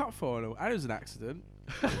 That was a cup final, and it was an accident.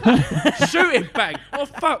 Shoot him, bang! Oh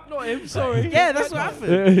fuck, not him. Sorry. Yeah, that's what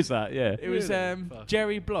happened. Who's that? Yeah. It was Really? Fuck.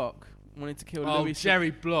 Jerry Block wanted to kill Oh, Luis. Jerry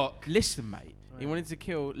Block. Listen, mate. He Right. wanted to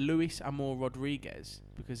kill Luis Amor Rodriguez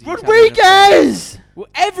because he was having an affair. Rodriguez! Well,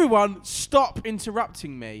 everyone, stop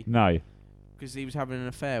interrupting me No. because he was having an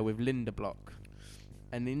affair with Linda Block,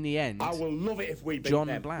 and in the end, I will love it if we beat John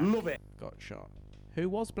them. Black Love it. got shot. Who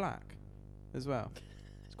was black, as well.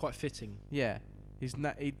 It's quite fitting. Yeah,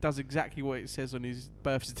 he does exactly what it says on his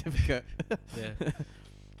birth certificate. Yeah.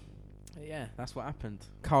 Yeah, that's what happened.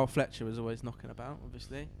 Carl Fletcher was always knocking about,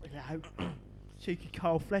 obviously. Cheeky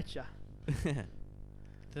Carl Fletcher. Did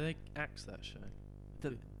they axe that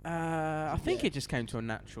show? I think it just came to a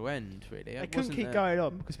natural end, really. They It couldn't wasn't keep a- going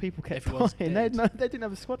on because people kept Everyone's dying. dead. They didn't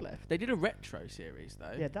have a squad left. They did a retro series,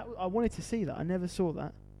 though. Yeah, I wanted to see that. I never saw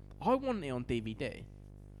that. I want it on DVD.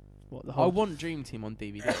 What the I whole? want Dream Team on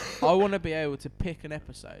DVD. I want to be able to pick an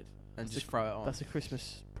episode and That's just a- throw it on. That's a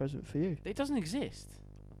Christmas present for you. It doesn't exist.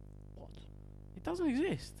 What? It doesn't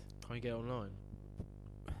exist. Can't you get it online?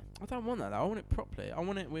 I don't want that, though. I want it properly. I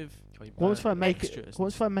want it with... Can't you What if I ban make extras. it?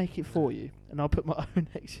 What if I make it for you, and I'll put my own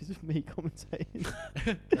extras of me commentating?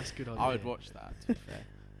 it? That's a good idea. I would watch that, to be fair.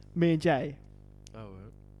 Me and Jay. Oh, well.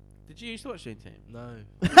 Did you used to watch Dream Team? No.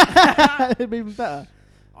 It'd be even better.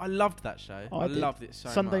 I loved that show. Oh, I I did. loved it so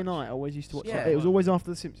Sunday much. night, I always used to watch Yeah. that. It was always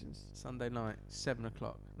after The Simpsons. Sunday night, 7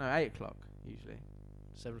 o'clock. No, 8 o'clock, usually.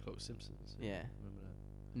 7 o'clock Simpsons. Yeah. Remember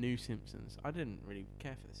that? New Simpsons. I didn't really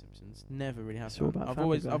care for The Simpsons. Never really have. It's all done. about I've Family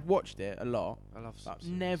always Guy. I've watched it a lot. I love But I've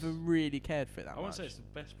Simpsons. never really cared for it that I much. wouldn't say it's the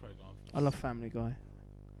best program. I love Family Guy.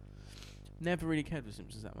 Never really cared for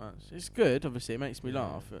Simpsons that much. It's good, obviously. It makes me Yeah.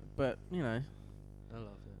 laugh, but you know, I love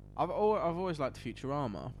it. I've always liked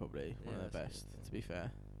Futurama, probably one Yeah, of the that's best, to be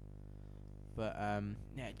fair. But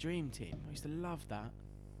yeah, Dream Team. I used to love that.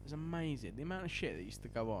 It was amazing. The amount of shit that used to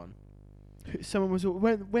go on. Someone was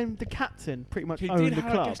when the captain pretty much He owned did the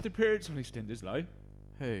have a club. guest appearance on EastEnders, though.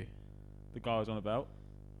 Who? The guy I was on about.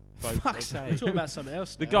 Fuck's We're sake. talking about something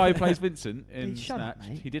else. The now. guy who plays Vincent in Please shut up, Snatch,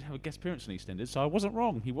 mate. he did have a guest appearance on EastEnders, so I wasn't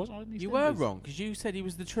wrong. He was on EastEnders. You were wrong because you said he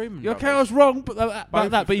was the Truman. Yeah, okay, I Brothers. was wrong but Both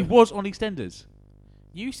about that, of but he them. was on EastEnders.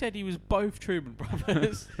 You said he was both Truman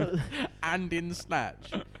Brothers and in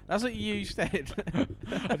Snatch. That's what you said.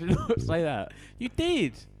 I did not say that. You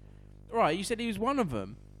did. Right, you said he was one of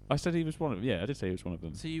them. I said he was one of them. Yeah, I did say he was one of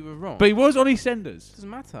them. So you were wrong. But he was on EastEnders. Doesn't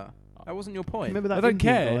matter. That wasn't your point. Remember that I don't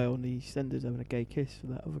Indian care. guy on the EastEnders having a gay kiss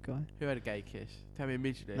with that other guy? Who had a gay kiss? Tell me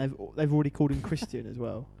immediately. They've already called him Christian as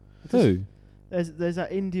well. Who? There's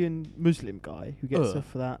that Indian Muslim guy who gets Ugh. off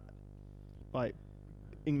for that, like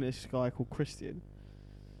English guy called Christian.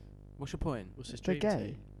 What's your point? What's his They're dream gay.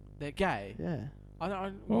 team? They're gay. Yeah,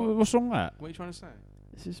 What's wrong with that? What are you trying to say?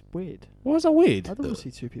 this is weird. Why is that weird? I don't want to see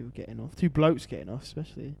two people getting off, two blokes getting off,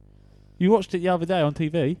 especially. You watched it the other day on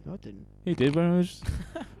TV. I didn't. You did when it was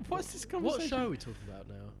What's this What conversation? show are we talking about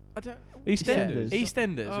now? I don't. EastEnders. Yeah.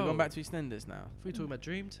 EastEnders. We've Oh. gone back to EastEnders now. We're talking about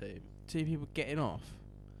Dream Team. Two people getting off.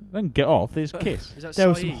 Then get off. There's kiss. Is that There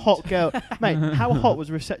was some Saeed? hot girl. Mate, how hot was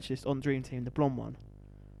the receptionist on Dream Team, the blonde one?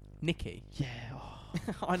 Nikki. Yeah.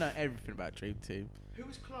 Oh. I know everything about Dream Team. Who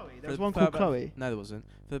was Chloe? For There was the- one for called about- Chloe. No, there wasn't.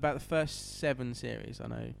 For about the first 7 series, I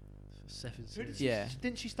know. 7 Who did series. she- Yeah.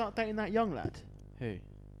 Didn't she start dating that young lad? Who?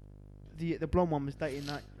 The blonde one was dating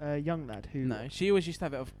that young lad who. No, she always used to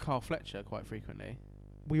have it off Carl Fletcher quite frequently.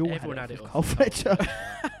 We all Everyone had had it it with off Carl Fletcher.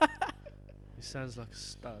 He sounds like a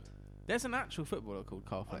stud. There's an actual footballer called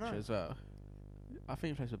Carl I Fletcher know. as well. I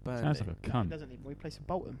think he plays for Burnley. Sounds like a No, he cunt. doesn't even. He plays for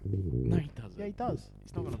Bolton. No, he doesn't. Yeah, he does.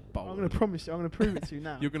 He's not going to bowl. I'm going to promise you. I'm going to prove it to you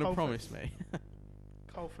now. You're going to Carl promise me.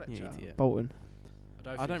 Carl You Fletcher. idiot. Bolton.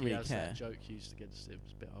 I I don't, don't think really he has care. that joke used against him.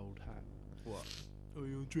 It's a bit old hat. What? Oh,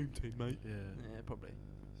 you're on Dream Team, mate. Yeah, Yeah, probably.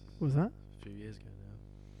 What was that? a few years ago now.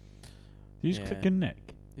 Do you just Yeah. click your neck?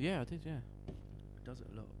 Yeah, I did, yeah. He does it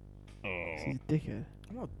a lot. He's a dickhead.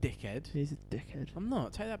 I'm not a dickhead. He's a dickhead. I'm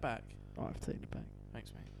not. Take that back. Oh, I've taken it back.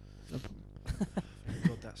 Thanks, mate. No problem.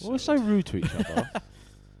 God, that's Well, we're so rude to each other.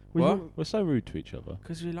 We, What? talk- We're so rude to each other.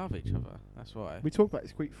 Because we love each other. That's why. we talk about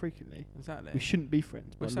this quite frequently. Exactly. We shouldn't be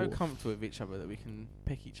friends. We're by so law. comfortable with each other that we can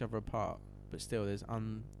pick each other apart, but still there's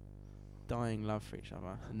undying love for each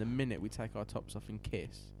other. And the minute we take our tops off and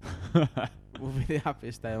kiss, will be the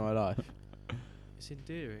happiest day of my life. Of It's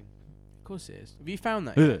endearing. course it is. Have you found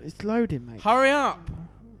that? Ugh. yet? It's loading, mate. Hurry up!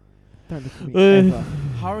 Don't look at me Uh. ever.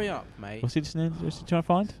 Hurry up, mate. What's he listening? What's he trying to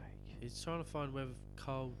find? He's trying to find whether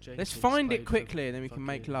Carl Jenkins. Let's find played it for quickly and then we can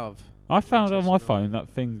make fucking- love. I found on my Manchester phone United.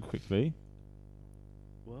 that thing quickly.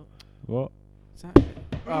 What? What? Is that it?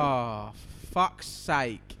 Oh, fuck's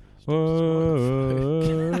sake. Was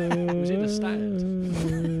he in the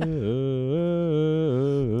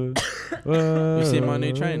You seen my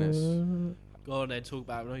new trainers? Go on then, talk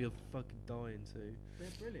about it. I know you're fucking dying to. They're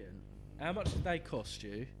brilliant. How much did they cost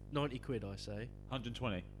you? 90 quid, I say.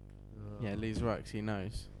 120. Oh, Yeah, Lee's right 'cause he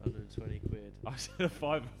knows. 120 quid. I said a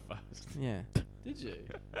fiver first. Yeah. Did you?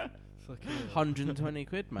 Fucking hell. 120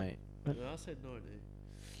 quid, mate. No, I said 90.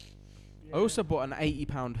 I also bought an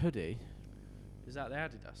 £80 hoodie. Is that the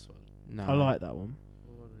Adidas one? No. I like that one.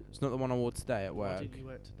 Or what is It's not the one I wore today at Why work. didn't you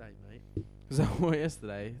wear it today, mate? Because I wore it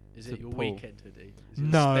yesterday. Is to it your Paul. weekend hoodie? Is it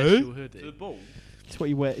No. a special hoodie? ball. It's what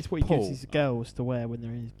you wear. It's what he gives Paul. his girls to wear when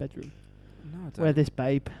they're in his bedroom. No, I don't. Wear this,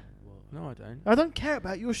 babe. What? No, I don't. I don't care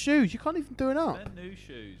about your shoes. You can't even do it up. They're new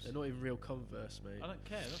shoes. They're not even real Converse, mate. I don't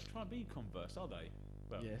care. They're not trying to be Converse, are they?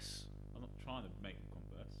 Well, Yes. I'm not trying to make them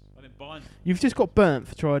Converse. I didn't buy them. You've just got burnt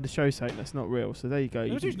for trying to show something that's not real. So there you go. No,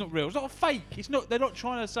 You it's not real. It's not fake. It's not. They're not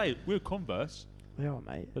trying to say we're Converse. They are,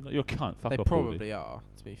 mate. They're not, you're a cunt. Fuck They off, Baldy. probably are,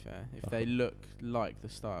 to be fair. If Fuck they off. look like the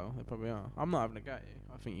style, they probably are. I'm not having a go at you.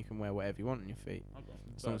 I think you can wear whatever you want on your feet. I've got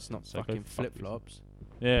As long as it's not so go fucking fuck flip flops.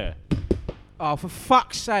 yourself. Yeah. Oh, for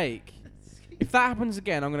fuck's sake. If that happens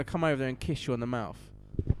again, I'm going to come over there and kiss you on the mouth.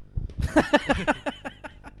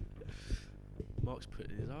 Mark's put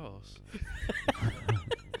it in his arse.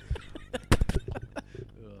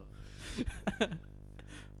 Ugh,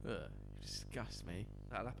 you disgust me.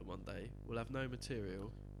 That'll happen one day. We'll have no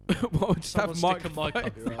material. What, just Someone have stick a mic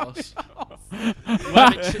up microphones your up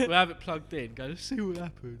arse. your We'll have it plugged in. Go, let's see what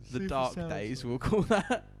happens. see The if it dark sounds days, like-" we'll call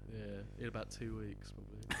that. Yeah, in about 2 weeks,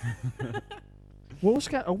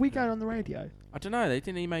 probably. Are we going on the radio? I don't know, they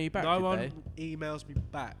didn't email you back, no did one they? emails me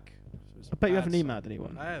back. So it's I bet you bad haven't sign. emailed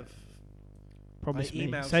anyone. I have. Promise I me.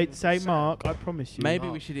 emailed Say someone called Mark. Sam. I promise you. Maybe we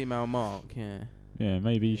Mark. should email Mark, yeah. Yeah,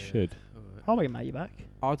 maybe you Yeah. should. Alright. I'll email you back.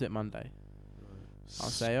 I'll do it Monday. I'll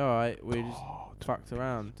say, alright, we just fucked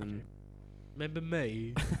around and... Remember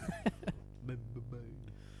me? Remember me?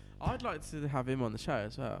 I'd like to have him on the show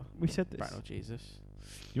as well. We said this. Bracknell Jesus.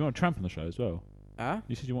 You want a tramp on the show as well? Huh?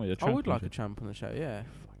 You said you wanted a I tramp. would on like the a tramp on the show, yeah.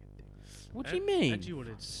 What do you And- mean? And you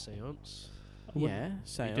wanted seance. Yeah, We're doing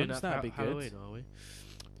seance, that that'd for be good. Halloween, are we?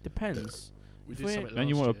 Depends. We If did we're- something And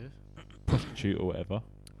you last want year. prostitute or whatever.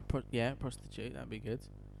 Yeah, prostitute, that'd be good.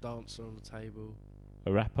 Dancer on the table.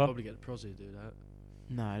 A rapper. Probably get the prosy to do that.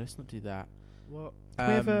 No, let's not do that. What? Can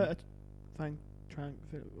we have a I can't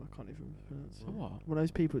even pronounce it. A what? One of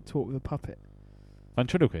those people that talk with a puppet.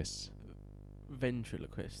 Ventriloquist.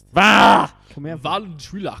 Ventriloquist. Ah! Can we have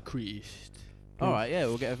Ventriloquist. Alright, yeah,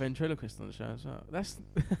 we'll get a ventriloquist on the show as well. That's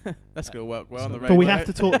gonna work well on the radio. But we have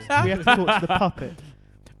to talk. We have to talk to the puppet.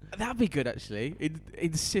 That'd be good actually.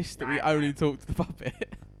 Insist that we only talk to the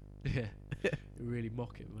puppet. Yeah. Really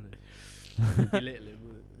mock it, wouldn't it? Belittle him,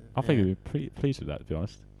 wouldn't it? I think Yeah. he'd be pretty pleased with that, to be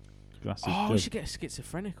honest. That's his Oh, we job. should get a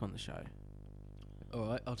schizophrenic on the show.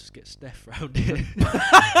 Alright, I'll just get Steph round here.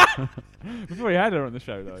 We've already had her on the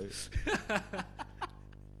show, though.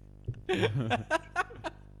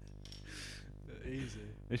 Easy.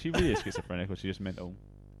 Is she really a schizophrenic or is she just mental?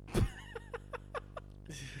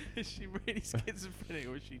 Is she really schizophrenic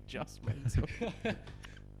or is she just mental?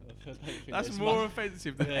 I don't think That's there's more much-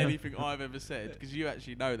 offensive than Yeah. anything I've ever said because you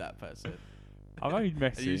actually know that person. I'm only And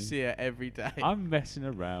messing. you see her every day. I'm messing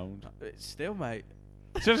around. Still, mate.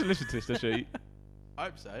 She doesn't listen to this, does she? I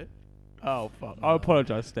hope so. Oh, fuck. I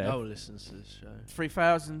apologise, Steph. No one listens to this show.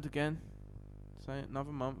 3,000 again. So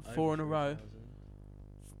another month. Over 4 in a row.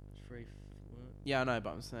 3,000. Three. Yeah, I know,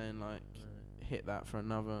 but I'm saying like hit that for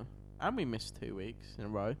another. And we missed 2 weeks in a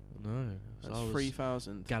row. No. So That's I was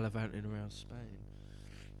 3,000. gallivanting around Spain.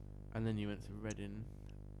 And then you went to Reading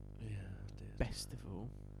Yeah, I did. Festival.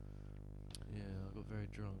 Yeah, I got very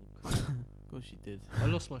drunk. Of course you did. I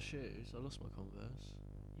lost my shoes. I lost my Converse.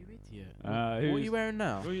 You idiot. Uh, What are who's- you wearing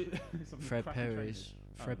now? Fred Perry's.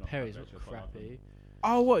 Fred not Perry's Fred were Perry's, I quite like them.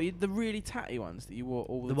 Oh, crappy. the really tatty ones that you wore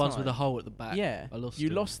all the The time? ones with the hole at the back. Yeah. I lost You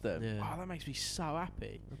them. lost them? Yeah. Oh, that makes me so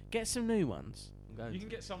happy. Get some new ones. I'm going You can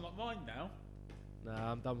to. get some like mine now.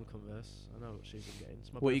 Nah, I'm done with Converse. I know what shoes I'm getting.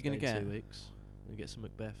 It's my What are you gonna birthday in get? 2 weeks. I'm gonna get some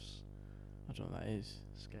Macbeths I don't know what that is.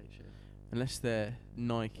 skate shoes. Unless they're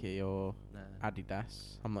Nike or Nah.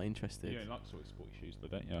 Adidas, I'm not interested. You don't like sort of sporty shoes, though,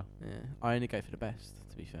 don't you? Yeah. I only go for the best,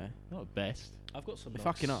 to be fair. Not best. I've got some. They Nikes.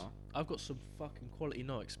 fucking are. I've got some fucking quality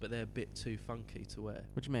Nikes, but they're a bit too funky to wear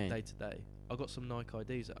What do you mean? day to day. I've got some Nike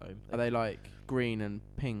IDs at home. Are they like green and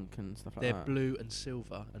pink and stuff like They're that? blue and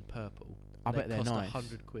silver and purple. I bet they're cost nice.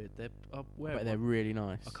 £100. They're. I I wear bet they're one. really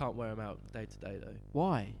nice. I can't wear them out day to day though.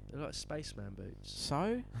 Why? They're like spaceman boots.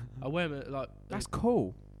 So? I wear them like. That's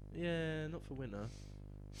cool. Yeah, not for winter.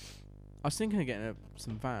 I was thinking of getting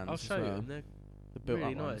some Vans I'll as show you well. them. They're The built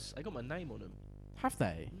really up nice. ones. They got my name on them. Have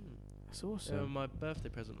they? Mm. That's They were awesome. my birthday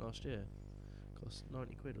present last year. Cost £90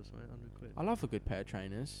 or something, £100. I love a good pair of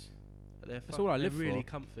trainers. They're all I they're live really for.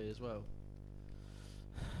 comfy as well.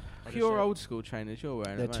 I Your just, old school trainers you're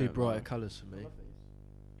wearing. They're at the too moment, brighter Mark. colours for me.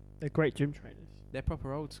 They're great gym trainers. They're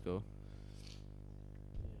proper old school.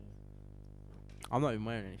 I'm not even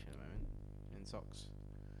wearing anything at the moment. In socks.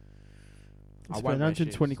 I It's won't wear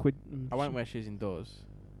 120 shoes. quid. I won't wear shoes indoors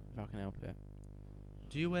if I can help it.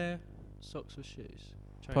 Do you wear socks with shoes?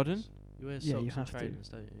 Pardon? Trainers? You wear Yeah, socks you and have to. trainers,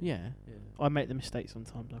 don't you? Yeah. Yeah. I make the mistake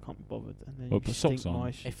sometimes. I can't be bothered, and then Well, you put stink socks on.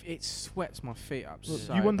 my shit. If it sweats my feet up Look,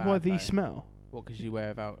 so you wonder why bad, these though. smell? What? Because you wear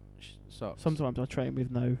without socks. Sometimes I train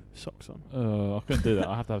with no socks on. I couldn't do that.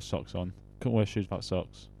 I have to have socks on. Couldn't wear shoes without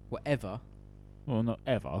socks. Whatever. Well, not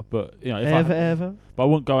ever, but you know, if Ever. but I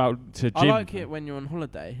wouldn't go out to I gym. like it when you're on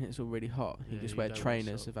holiday and it's all really hot. You Yeah, just you wear don't wear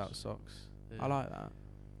trainers socks. without socks. Yeah. I like that.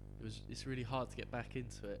 It's really hard to get back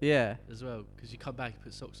into it Yeah. as well because you come back and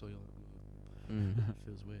put socks on. You're like, Mm. it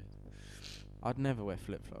feels weird. I'd never wear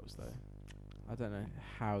flip flops though. I don't know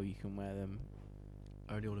how you can wear them.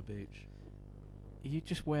 Only on a beach. You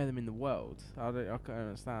just wear them in the world. I can't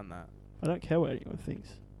understand that. I don't care what anyone thinks.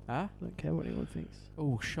 Huh? I don't care what anyone thinks.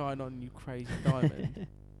 Oh, shine on, you crazy diamond.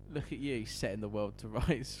 Look at you setting the world to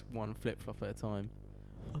rights one flip flop at a time.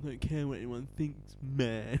 I don't care what anyone thinks,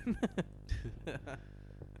 man.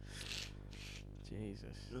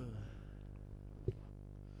 Jesus.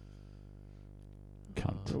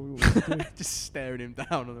 Cunt. That's all we want to do. Just staring him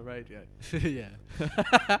down on the radio. Yeah.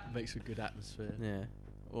 Makes a good atmosphere. Yeah.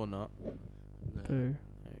 Or not. No, Boo. There you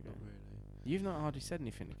not go. really. You've not hardly said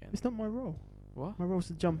anything again. It's not my role. What? My role's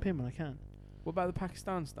to jump in when I can. What about the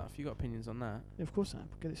Pakistan stuff? You got opinions on that? Yeah, of course I am.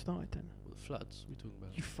 Get it started then. What, the floods? We talking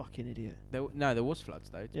about? You fucking idiot. No, there was floods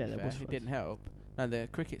though. To Yeah, be there fair. was It floods. didn't help. No, the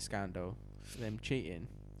cricket scandal, them cheating.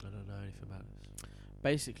 I don't know anything about this.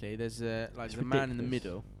 Basically, there's It's the man in the ridiculous.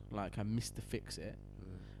 middle, like a Mr. Fix It,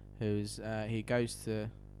 who's he goes to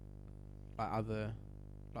like other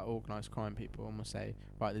like organised crime people and will say,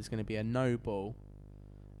 right, there's going to be a no ball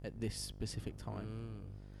at this specific time,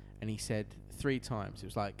 and he said 3 times. It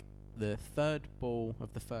was like the 3rd ball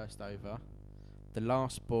of the 1st over, the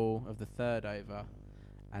last ball of the 3rd over,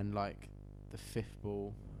 and like the 5th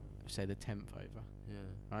ball, say the 10th over. Yeah.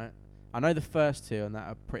 Right. I know the first 2 and that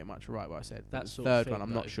are pretty much right what I said. That the sort of 3rd thing one I'm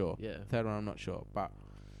though. not sure. Yeah. 3rd one I'm not sure, but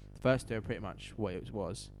the first 2 are pretty much what it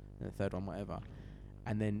was, and the 3rd one whatever.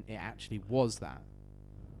 And then it actually was that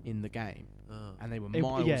in the game, Oh. and they were It-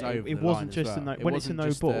 miles yeah, over. it the wasn't line just as a well. no. It When it's a wasn't no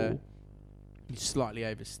just ball, you slightly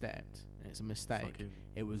overstepped. And it's a mistake. Fucking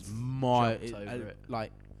It was jumped over it.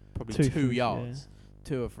 like probably 2 2 feet, yards,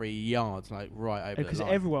 2 or 3 yards, like right over the because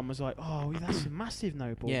line. everyone was like, "Oh, that's a massive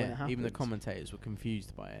no ball." when it Yeah, even the happened. commentators were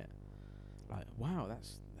confused by it. Like, wow,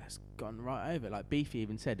 that's gone right over. Like Beefy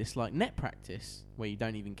even said, it's like net practice where you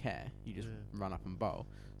don't even care. You just Yeah. run up and bowl.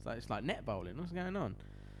 It's like net bowling. What's going on?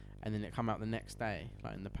 And then it come out the next day,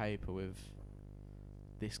 like in the paper, with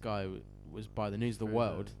this guy was by the News of the Very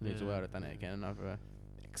World. good, News of the yeah. World had done it again. Another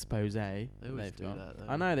expose always they've do got. that, though.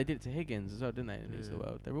 I know they did it to Higgins as well, didn't they? In News of the Yeah.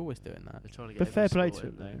 World, they're always doing that. They're trying to get. But fair every play sport to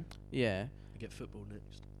in him, there. though. Yeah, They get football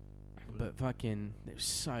next. but fucking, it was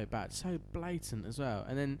so bad, so blatant as well.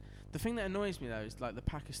 And then the thing that annoys me though is like the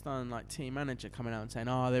Pakistan like team manager coming out and saying,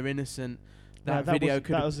 "Oh, they're innocent." That video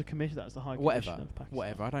could that was the commission. That was the high commission whatever, of Pakistan.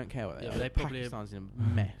 whatever. I don't care what they Yeah, are. but they probably Pakistan's in a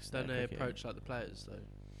mess. Don't their they cricket. approach like the players though?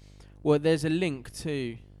 Well, there's a link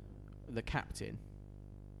to the captain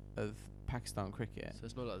of Pakistan cricket. So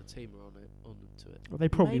it's not like the team are on to it. Well, they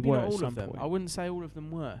probably Maybe were not at all some of them. point. I wouldn't say all of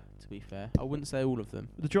them were. To be fair, I wouldn't say all of them.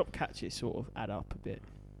 The drop catches sort of add up a bit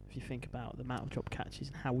if you think about the amount of drop catches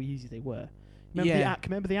and how easy they were.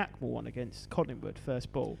 Remember the Akmal one against Collingwood,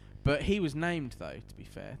 first ball? But he was named though. To be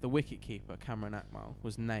fair, the wicket keeper Cameron Akmal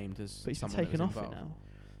was named as But he's someone that taken was off it involved. now.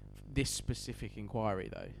 This specific inquiry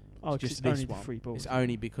though, Oh, it's just just this only the one. free balls. It's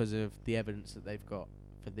only because of the evidence that they've got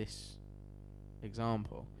for this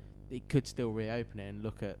example. It could still reopen it and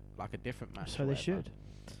look at like a different match. So or they whatever. should.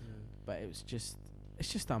 But it's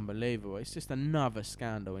just unbelievable. It's just another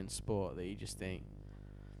scandal in sport that you just think,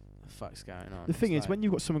 the fuck's going on? The thing It's is, like- when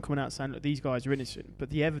you've got someone coming out saying, look, these guys are innocent, but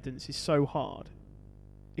the evidence is so hard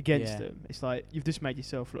against Yeah. them, it's like you've just made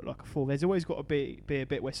yourself look like a fool. There's always got to be a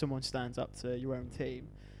bit where someone stands up to your own team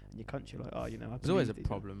and your country, like, oh, you know, I there's always a believe these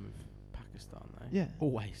problem with Pakistan though. Yeah.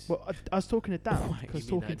 Always. Well, I was talking to Dowd. Why? I was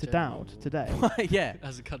You mean talking that to general Dowd or- today. Yeah.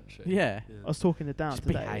 As a country. Yeah. I was talking to Dowd Just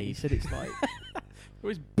today. He behave. said it's like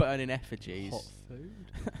Always burning effigies. Hot food.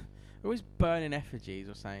 Always burning effigies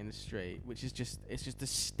or something in the street, which is just a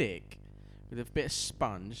stick with a bit of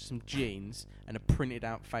sponge, some jeans, and a printed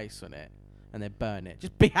out face on it, and they burn it.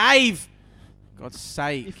 Just behave! God's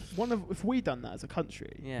sake. if we done that as a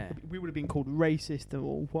country, Yeah. we would have been called racist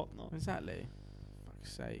or whatnot. Exactly.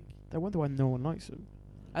 Fuck's sake. I wonder why no one likes them.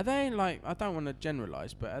 Are they like, I don't want to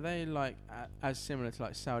generalise, but are they like as similar to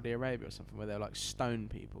like Saudi Arabia or something where they're like stone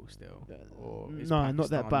people still? Or is No, not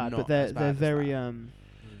that Pakistan bad, not but they're as bad as very that? I don't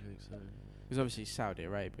think so. Because obviously Saudi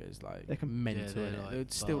Arabia is like They can- mental, Yeah, they're innit? like They're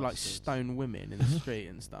still like bastards. stone women in the street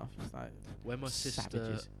and stuff. It's like When my sister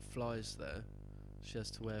savages. flies there, she has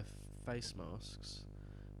to wear face masks,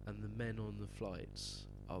 and the men on the flights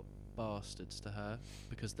are bastards to her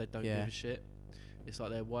because they don't Yeah. give a shit. It's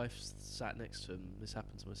like their wife sat next to him. This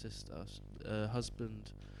happened to my sister. The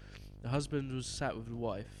husband was sat with the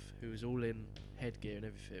wife, who was all in headgear and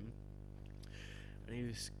everything, and he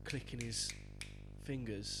was clicking his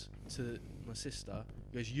fingers to my sister.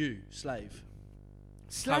 He goes, "You slave."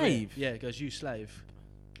 Come here." slave. Yeah, he goes, "You slave.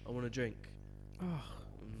 I want a drink." Oh.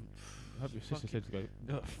 I hope your sister said to go,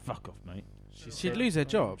 "Oh, fuck off, mate." She'd said- lose her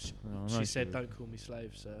job. Oh, She no, said, would. "Don't call me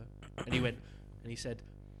slave, sir." And he went, and he said,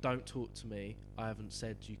 "Don't talk to me. I haven't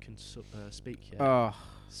said you can speak yet." Oh,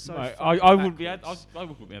 So Mate, fucking I wouldn't be able. backwards. I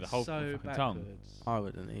wouldn't be able to hold so my fucking tongue. backwards. I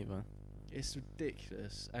wouldn't either. It's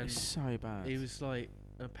ridiculous. And It's so bad. he was like,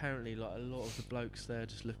 apparently, like a lot of the blokes there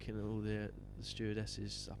just looking at all the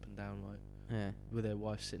stewardesses up and down, like Yeah. with their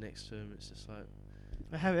wife sitting next to them. It's just like,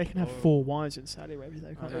 They can have Or- 4 wives in Saudi Arabia, though,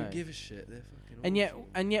 I can't don't know. give a shit. They're fucking. And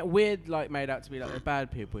awful. yet we're like made out to be like the bad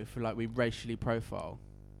people if like we racially profile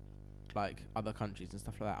like other countries and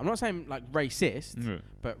stuff like that. I'm not saying like racist, Yeah.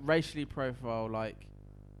 but racially profile like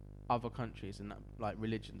other countries and that, like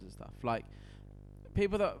religions and stuff. Like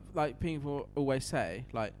people always say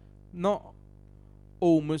like not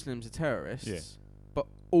all Muslims are terrorists, Yeah. but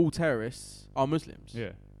all terrorists are Muslims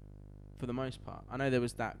Yeah. for the most part. I know there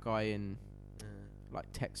was that guy in Yeah. like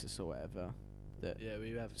Texas or whatever that Yeah,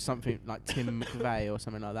 we have something like Tim McVeigh or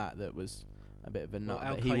something like that was a bit of a Well,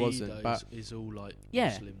 nut, but he wasn't. But is all like Yeah.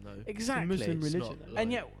 Muslim though. exactly, Muslim It's religion, not though.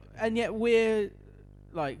 like- and yet we're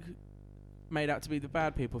like made out to be the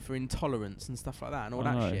bad people for intolerance and stuff like that and all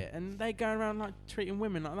I that know. shit, and they go around like treating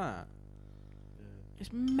women like that. Yeah.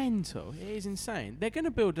 It's mental. It is insane. They're going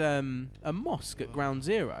to build a mosque at Ground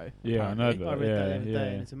Zero. Yeah, I know apparently. that. I read that the Yeah, other day,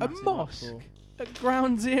 yeah. and it's a A massive mosque uproar. at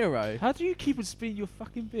Ground Zero. How do you keep on spitting your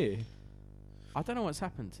fucking beer? I don't know what's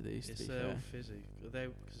happened to these. To It's be all fair. fizzy. They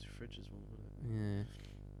because your fridge is warm. Isn't Yeah.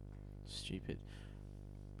 Stupid.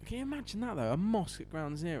 Can you imagine that though? A mosque at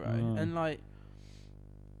Ground Zero. Mm. And like,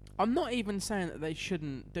 I'm not even saying that they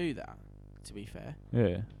shouldn't do that, to be fair.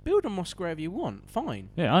 Yeah. Build a mosque wherever you want, fine.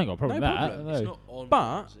 Yeah, I ain't got a problem No with that. problem. it? It's No. not on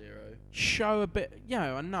But- Ground Zero. Show a bit,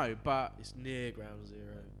 I know, but It's near Ground Zero.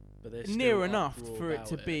 But there's near still enough uproar for it about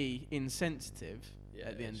to be insensitive Yeah,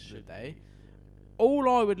 at the it end of the should day. be. All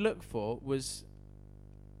I would look for was,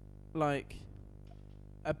 like,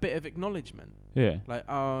 a bit of acknowledgement. Yeah. Like,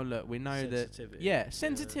 oh, look, we know that... Sensitivity. Yeah,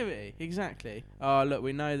 sensitivity, exactly. Oh, look,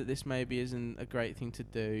 we know that this maybe isn't a great thing to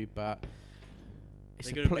do, but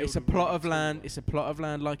it's They're a, gonna it's a build them plot really of tall, land. though. It's a plot of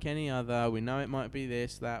land like any other. We know it might be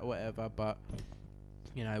this, that, whatever, but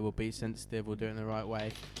you know, we'll be sensitive, we'll do it in the right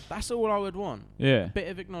way. That's all I would want. Yeah. A bit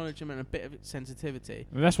of acknowledgement, a bit of sensitivity.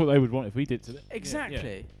 I mean, that's what they would want if we did to them.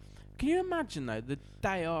 Exactly. Yeah. Can you imagine though, the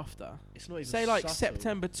day after, It's not even say like subtle.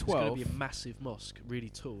 September It's going to 12th, be a massive mosque, really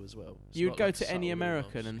tall as well. It's you would not go like a to any subtle little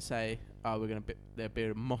American mosque. and say, "Oh, there'll be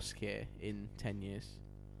a mosque here in 10 years."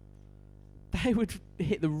 They would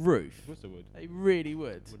hit the roof. Of course they would. They really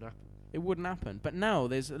would. Wouldn't happen. It wouldn't happen. But now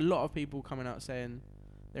there's a lot of people coming out saying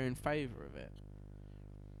they're in favour of it.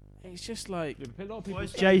 It's just like, Yeah, but a lot of people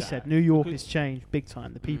say Jay that said New York because has changed big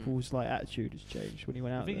time. The people's like attitude has changed when he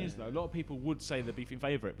went out The thing there. is, though, a lot of people would say they'd be in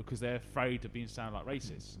favour of it because they're afraid of being sounded like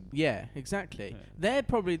racists. yeah, exactly. Yeah. They're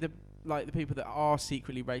probably the people that are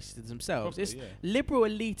secretly racist themselves. Probably, It's yeah. liberal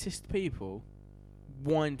elitist people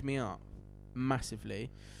wind me up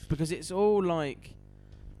massively because it's all like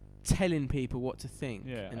telling people what to think.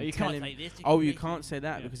 Yeah. and You can't telling- say this. oh, you can't say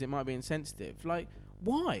that Yeah. because it might be insensitive. Like,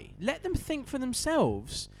 why? Let them think for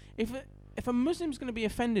themselves. If a Muslim's going to be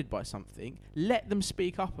offended by something, let them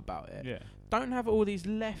speak up about it. Yeah. Don't have all these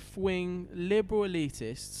left-wing liberal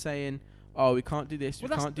elitists saying, "Oh, we can't do this, we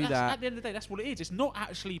can't do that." At the end of the day, that's what it is. It's not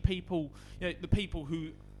actually people, the people who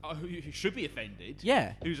should be offended.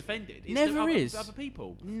 Yeah, Who's offended? It's Never the other, is. Other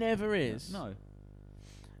people. never is. No.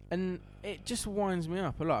 And it just winds me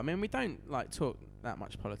up a lot. I mean, we don't like talk that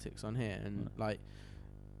much politics on here, and No. like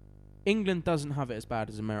England doesn't have it as bad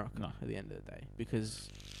as America No. at the end of the day, because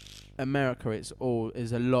America is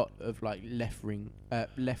a lot of like left wing,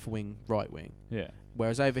 right wing, Yeah.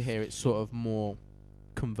 whereas over here it's sort of more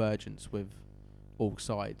convergence with all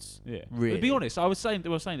sides. Yeah. Really. To be honest, I was saying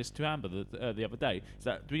this to Amber the other day. Is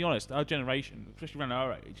that, to be honest, our generation, especially around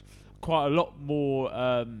our age, quite a lot more,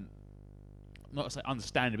 not to say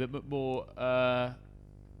understanding, but more. I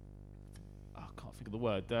can't think of the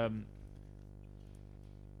word.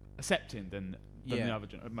 Accepting than the Yeah. other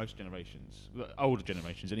most generations, the older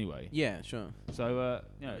generations anyway. Yeah, sure. So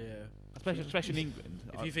Yeah. especially in England.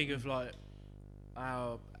 If you think of like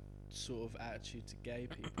our sort of attitude to gay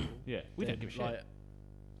people, yeah, we don't then, give a shit.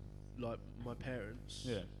 Like my parents,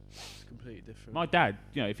 Yeah. it's completely different. My dad,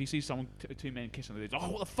 if he sees someone, two men kissing, he's like, "Oh,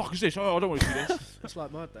 what the fuck is this? Oh, I don't want to see this." That's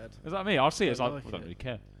like my dad. Is that me? I'll see it. It's Don't like, like I don't it. really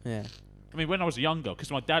care. Yeah. I mean, when I was younger, because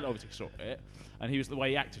my dad obviously saw it, and he was the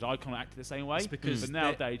way he acted, I kind of acted the same way. It's because but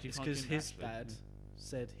nowadays, you it's can't because do his that. dad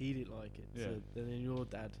said he didn't like it. Yeah. So then your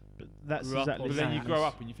dad. But that's Grew up exactly on But the then same you that. grow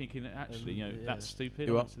up and you're thinking, actually, Yeah. that's stupid.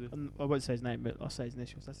 You what? I won't say his name, but I'll say his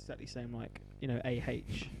initials. That's exactly the same, like,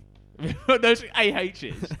 AH. Those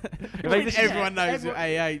AHs. Everyone knows who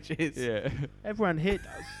AH is. Yeah. Everyone here does.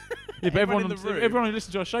 Yeah, but Everyone in the room. everyone who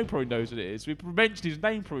listens to our show probably knows what it is. We mentioned his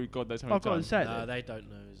name probably God knows how many I've got to times. say No, that. they don't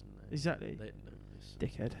know, isn't it? Exactly. They don't know this.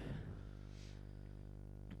 Dickhead.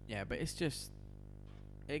 Yeah, but it's just,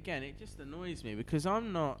 again, it just annoys me because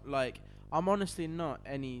I'm honestly not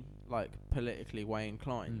any like politically way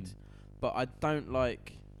inclined, Mm. but I don't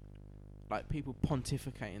like people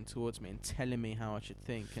pontificating towards me and telling me how I should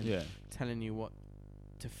think and Yeah. telling you what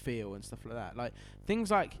to feel and stuff like that. Like things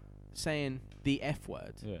like saying the F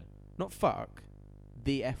word, Yeah. not fuck,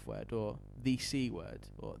 the F word or the C word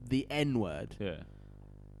or the N word. Yeah.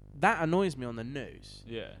 That annoys me on the news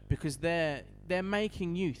Yeah. because they're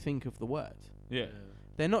making you think of the word. Yeah.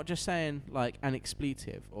 They're not just saying like an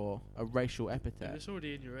expletive or a racial If epithet. it's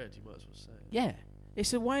already in your head, you might as well say it. Yeah,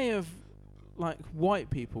 it's a way of like white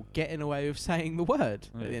people getting away with saying the word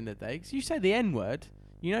Yeah. at the end of the day. 'Cause you say the N word,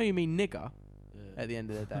 you mean nigger Yeah. at the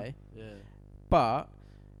end of the day. Yeah. But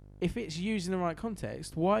if it's used in the right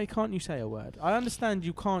context, why can't you say a word? I understand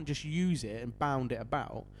you can't just use it and bound it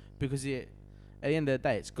about because at the end of the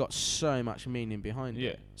day, it's got so much meaning behind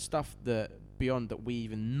Yeah. it. Stuff that beyond that we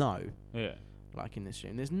even know. Yeah. Like in this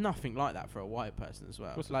stream, there's nothing like that for a white person as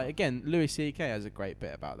well. Course Like not. again, Louis C.K. has a great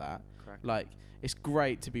bit about that. Crack. Like it's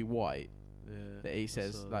great to be white. Yeah. That he I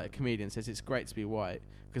says, saw like a that. comedian says, it's great to be white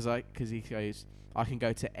because he goes, I can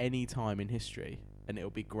go to any time in history and it'll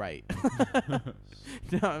be great. Do you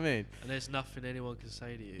know what I mean? And there's nothing anyone can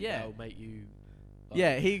say to you Yeah. that'll make you. Like,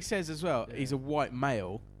 Yeah, he says as well, Yeah. he's a white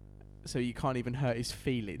male, so you can't even hurt his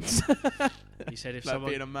feelings. He said if like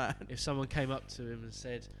someone being a man. if someone came up to him and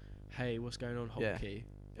said, "Hey, what's going on, Yeah. Hockey?"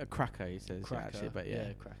 A cracker, he says, Cracker. actually, but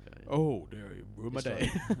yeah. cracker. Oh, there, ruin my It's day.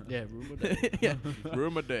 like- yeah, rumour day. Yeah,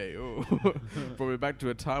 ruin my day. Oh, brought me back to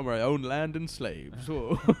a time where I owned land and slaves.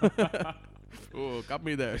 Oh, oh, got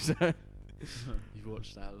me there. So. You've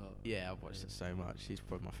watched that a lot. Yeah, I've watched it so much. He's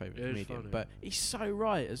probably my favourite It is comedian. funny. But he's so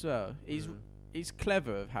right as well. Yeah. He's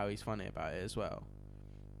clever of how he's funny about it as well.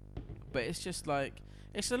 But it's just like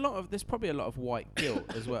there's probably a lot of white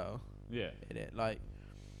guilt as well Yeah. in it. Like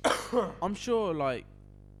I'm sure like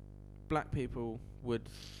black people would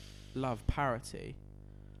love parity,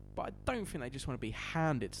 But I don't think they just want to be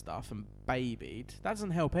handed stuff and babied. That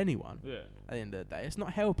doesn't help anyone. Yeah. At the end of the day, it's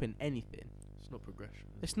not helping anything. It's not progression.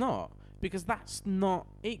 It's not, because that's not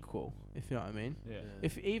equal. If you know what I mean. Yeah.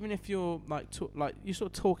 Even if you're like you're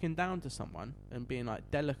sort of talking down to someone and being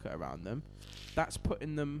like delicate around them, that's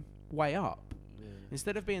putting them way up. Yeah.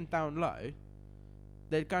 Instead of being down low,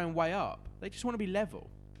 they're going way up. They just want to be level.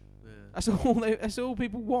 Yeah. That's all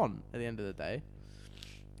people want at the end of the day.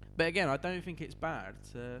 But again, I don't think it's bad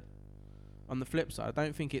to. On the flip side, I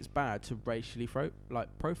don't think it's bad to racially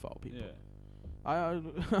profile people. Yeah. I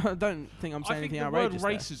don't think I'm saying anything the outrageous.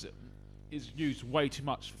 word racism is used way too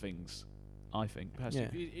much for things. I think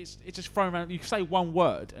personally. Yeah. It's just thrown around. You can say one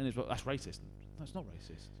word and it's that's racist. No, it's not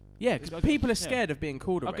racist. Yeah, because people are scared of being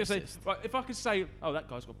called a I could say, racist. right, if I could say, oh, that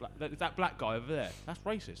guy's got black. That black guy over there, that's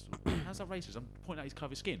racist. How's that racist? I'm pointing out his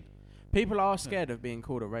colour of skin. People are scared of being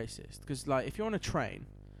called a racist because, like, if you're on a train,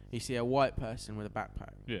 you see a white person with a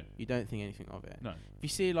backpack. Yeah. You don't think anything of it. No. If you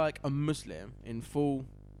see like a Muslim in full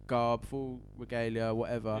garb, full regalia,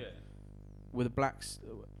 whatever, Yeah. with a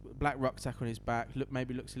black rucksack on his back,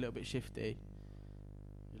 maybe looks a little bit shifty,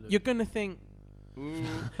 you're gonna think.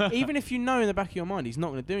 Even if you know in the back of your mind he's not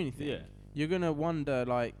gonna do anything, Yeah. you're gonna wonder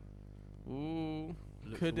like, ooh,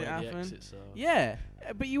 Look could for it where the happen? exits are. Yeah,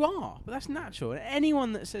 but you are. But that's natural. And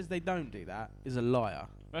anyone that says they don't do that is a liar.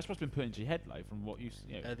 That's what's been put into your head, though, from what you.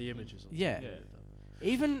 The images. On Yeah.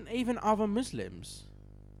 Even other Muslims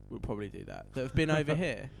would probably do that have been over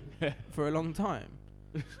here for a long time.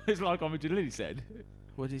 It's like Ahmed Jalili said.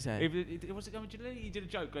 What did he say? Was it Ahmed Jalili? He did a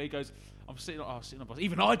joke where he goes, I'm sitting on the bus.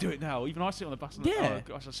 Even I do it now. Even I sit on the bus and Yeah.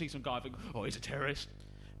 I see some guy and think, oh, he's a terrorist.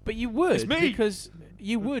 But you would It's me.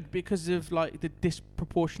 because of like the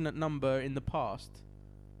disproportionate number in the past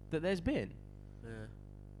that there's been.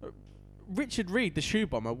 Yeah. Richard Reed, the shoe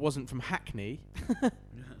bomber, wasn't from Hackney.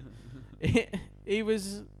 He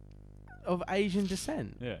was of Asian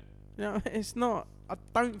descent. Yeah. You know, it's not. I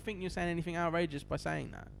don't think you're saying anything outrageous by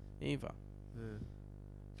saying that either.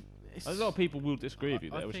 It's A lot of people will disagree with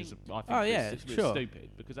you I there, which is, think- I think, Oh, yeah, it's sure. stupid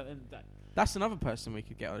because at the end of the day, That's another person we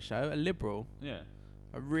could get on the show. A liberal, yeah.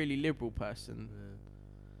 a really liberal person.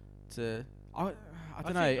 To I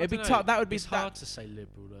don't know. think- It'd be dunno, tough. That would be It's hard to say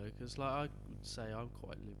liberal though, because like I would say I'm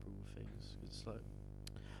quite liberal with things. It's like,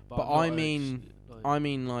 But I'm I not mean, like, I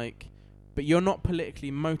mean, like, but you're not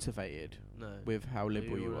politically motivated no. with how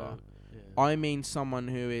liberal you are. Yeah. I mean, someone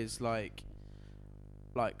who is like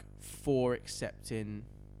for accepting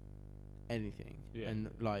anything Yeah. and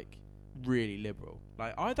like really liberal.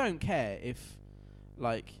 Like, I don't care if,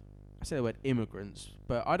 like, I say the word immigrants,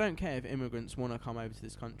 but I don't care if immigrants want to come over to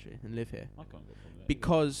this country and live here I can't go from there.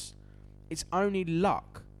 because it's only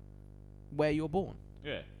luck where you're born.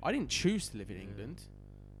 Yeah. I didn't choose to live in Yeah. England.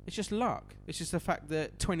 It's just luck. It's just the fact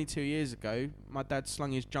that 22 years ago, my dad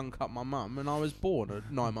slung his junk up my mum, and I was born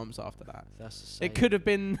 9 months after that. That's the same. It could have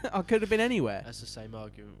been. I could have been anywhere. That's the same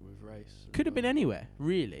argument with race. as Could have been well. anywhere,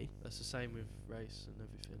 really. That's the same with race and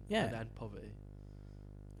everything. Yeah. And poverty.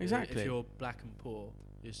 Exactly. If you're black and poor,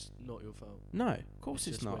 it's not your fault. No, of course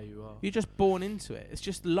it's just not. Where you are. You're just born into it. It's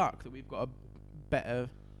just luck that we've got a better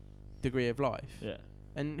degree of life. Yeah.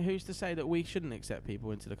 And who's to say that we shouldn't accept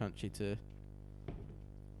people into the country to,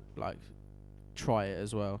 like, try it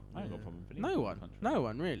as well? I ain't got a Yeah. problem with No anyone in one. the country. No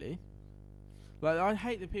one, really. Like, I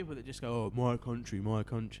hate the people that just go, oh, my country, my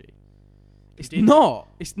country. It's didn't- not.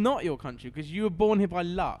 It's not your country because you were born here by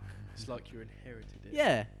luck. It's like you inherited it.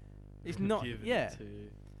 Yeah. It's not. Given Yeah. It to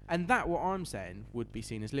you. And that, what I'm saying, would be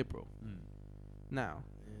seen as liberal Mm. now.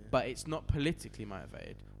 Yeah. But it's not politically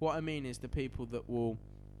motivated. What I mean is the people that will,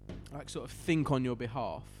 like, sort of think on your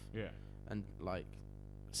behalf Yeah. and, like,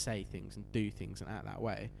 say things and do things and act that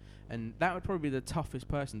way. And that would probably be the toughest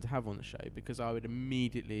person to have on the show because I would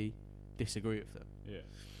immediately disagree with them. Yeah.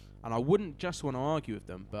 And I wouldn't just want to argue with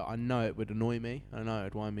them, but I know it would annoy me. I know it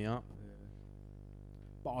would wind me up.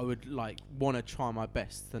 But I would, like, want to try my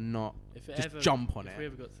best to not If it just ever, jump on if it. we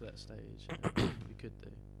ever got to that stage, we could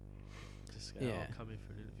do. Just go, Yeah. I'll come in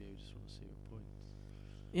for an interview. Just want to see your points.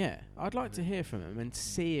 Yeah, I'd like to hear from them and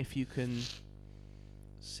see if you can,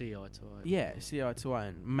 See eye to eye. yeah, see eye to eye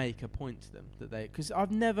and make a point to them that they. Because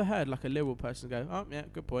I've never heard like a liberal person go, "Oh yeah,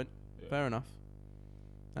 good point, Yeah. fair enough,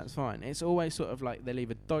 that's fine." It's always sort of like they'll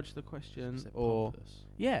either dodge the question Because they're or pompous.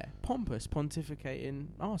 yeah, pompous, pontificating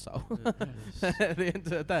arsehole. Yeah. At the end of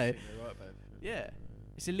the day, Think they're right about everything. yeah,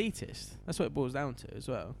 it's elitist. That's what it boils down to as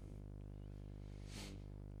well.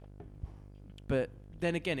 But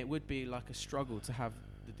then again, it would be like a struggle to have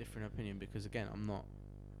the different opinion because again, I'm not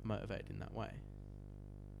motivated in that way.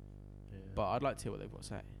 Yeah. But I'd like to hear what they've got to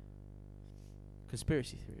say.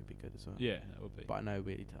 Conspiracy theory would be good as well. Yeah, that would be. But I know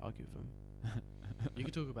we need to argue with them. You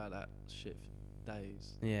can talk about that shit for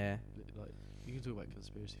days. Yeah. Like, you can talk about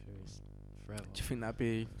conspiracy theories forever. Do you think that'd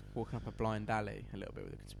be walking up a blind alley a little bit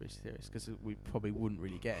with the conspiracy theories? Because we probably wouldn't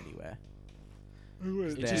really get anywhere.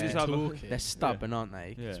 It's They're- just talking. They're stubborn, aren't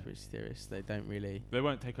they? Yeah. Conspiracy theorists. They don't really. They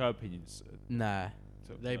won't take our opinions. Nah.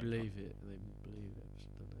 They believe it. They believe it,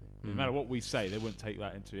 don't they? No matter what we say, they wouldn't take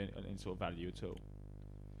that into any sort of value at all.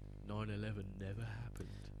 9/11 never happened.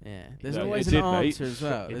 Yeah. There's Yeah, always it an did, mate. answer as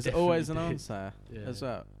well. It There's always an definitely did. answer Yeah. as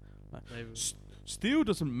well. They were- Steel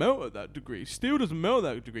doesn't melt at that degree. Steel doesn't melt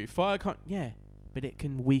at that degree. Fire can't. Yeah, but it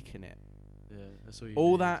can weaken it. yeah, that's all you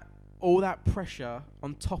All need. that pressure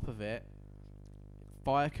on top of it,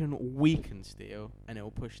 fire can weaken steel and it will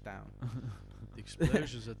push down. The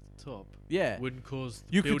explosions at the top Yeah. wouldn't cause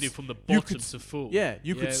the You could building s- from the you bottom could to fall. Yeah,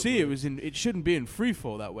 you could see it would. was in. It shouldn't be in free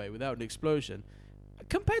fall that way without an explosion.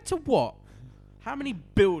 Compared to what? How many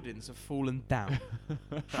buildings have fallen down?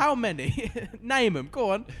 How many? Name them. Go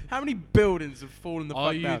on. How many buildings have fallen the Are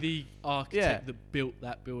fuck you down? the architect that built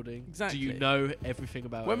that building? Exactly. Do you know everything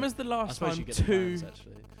about When it? was the I last suppose time you get the two plans,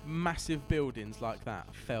 actually. massive buildings like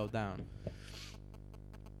that fell down?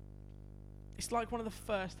 It's like one of the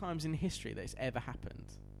first times in history that it's ever happened.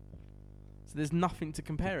 So there's nothing to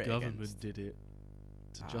compare The it government against. did it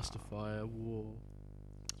to Ah. justify a war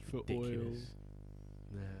for oil. Ridiculous.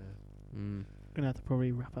 Nah, Mm. Gonna have to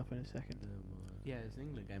probably wrap up in a second. never mind. Yeah, there's an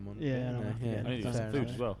England game on. Yeah, I know, I have to get I need to Fair get some enough. food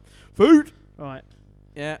as well. Food. Right.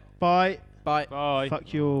 Yeah. Bye. Bye. Bye.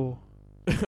 Fuck you all.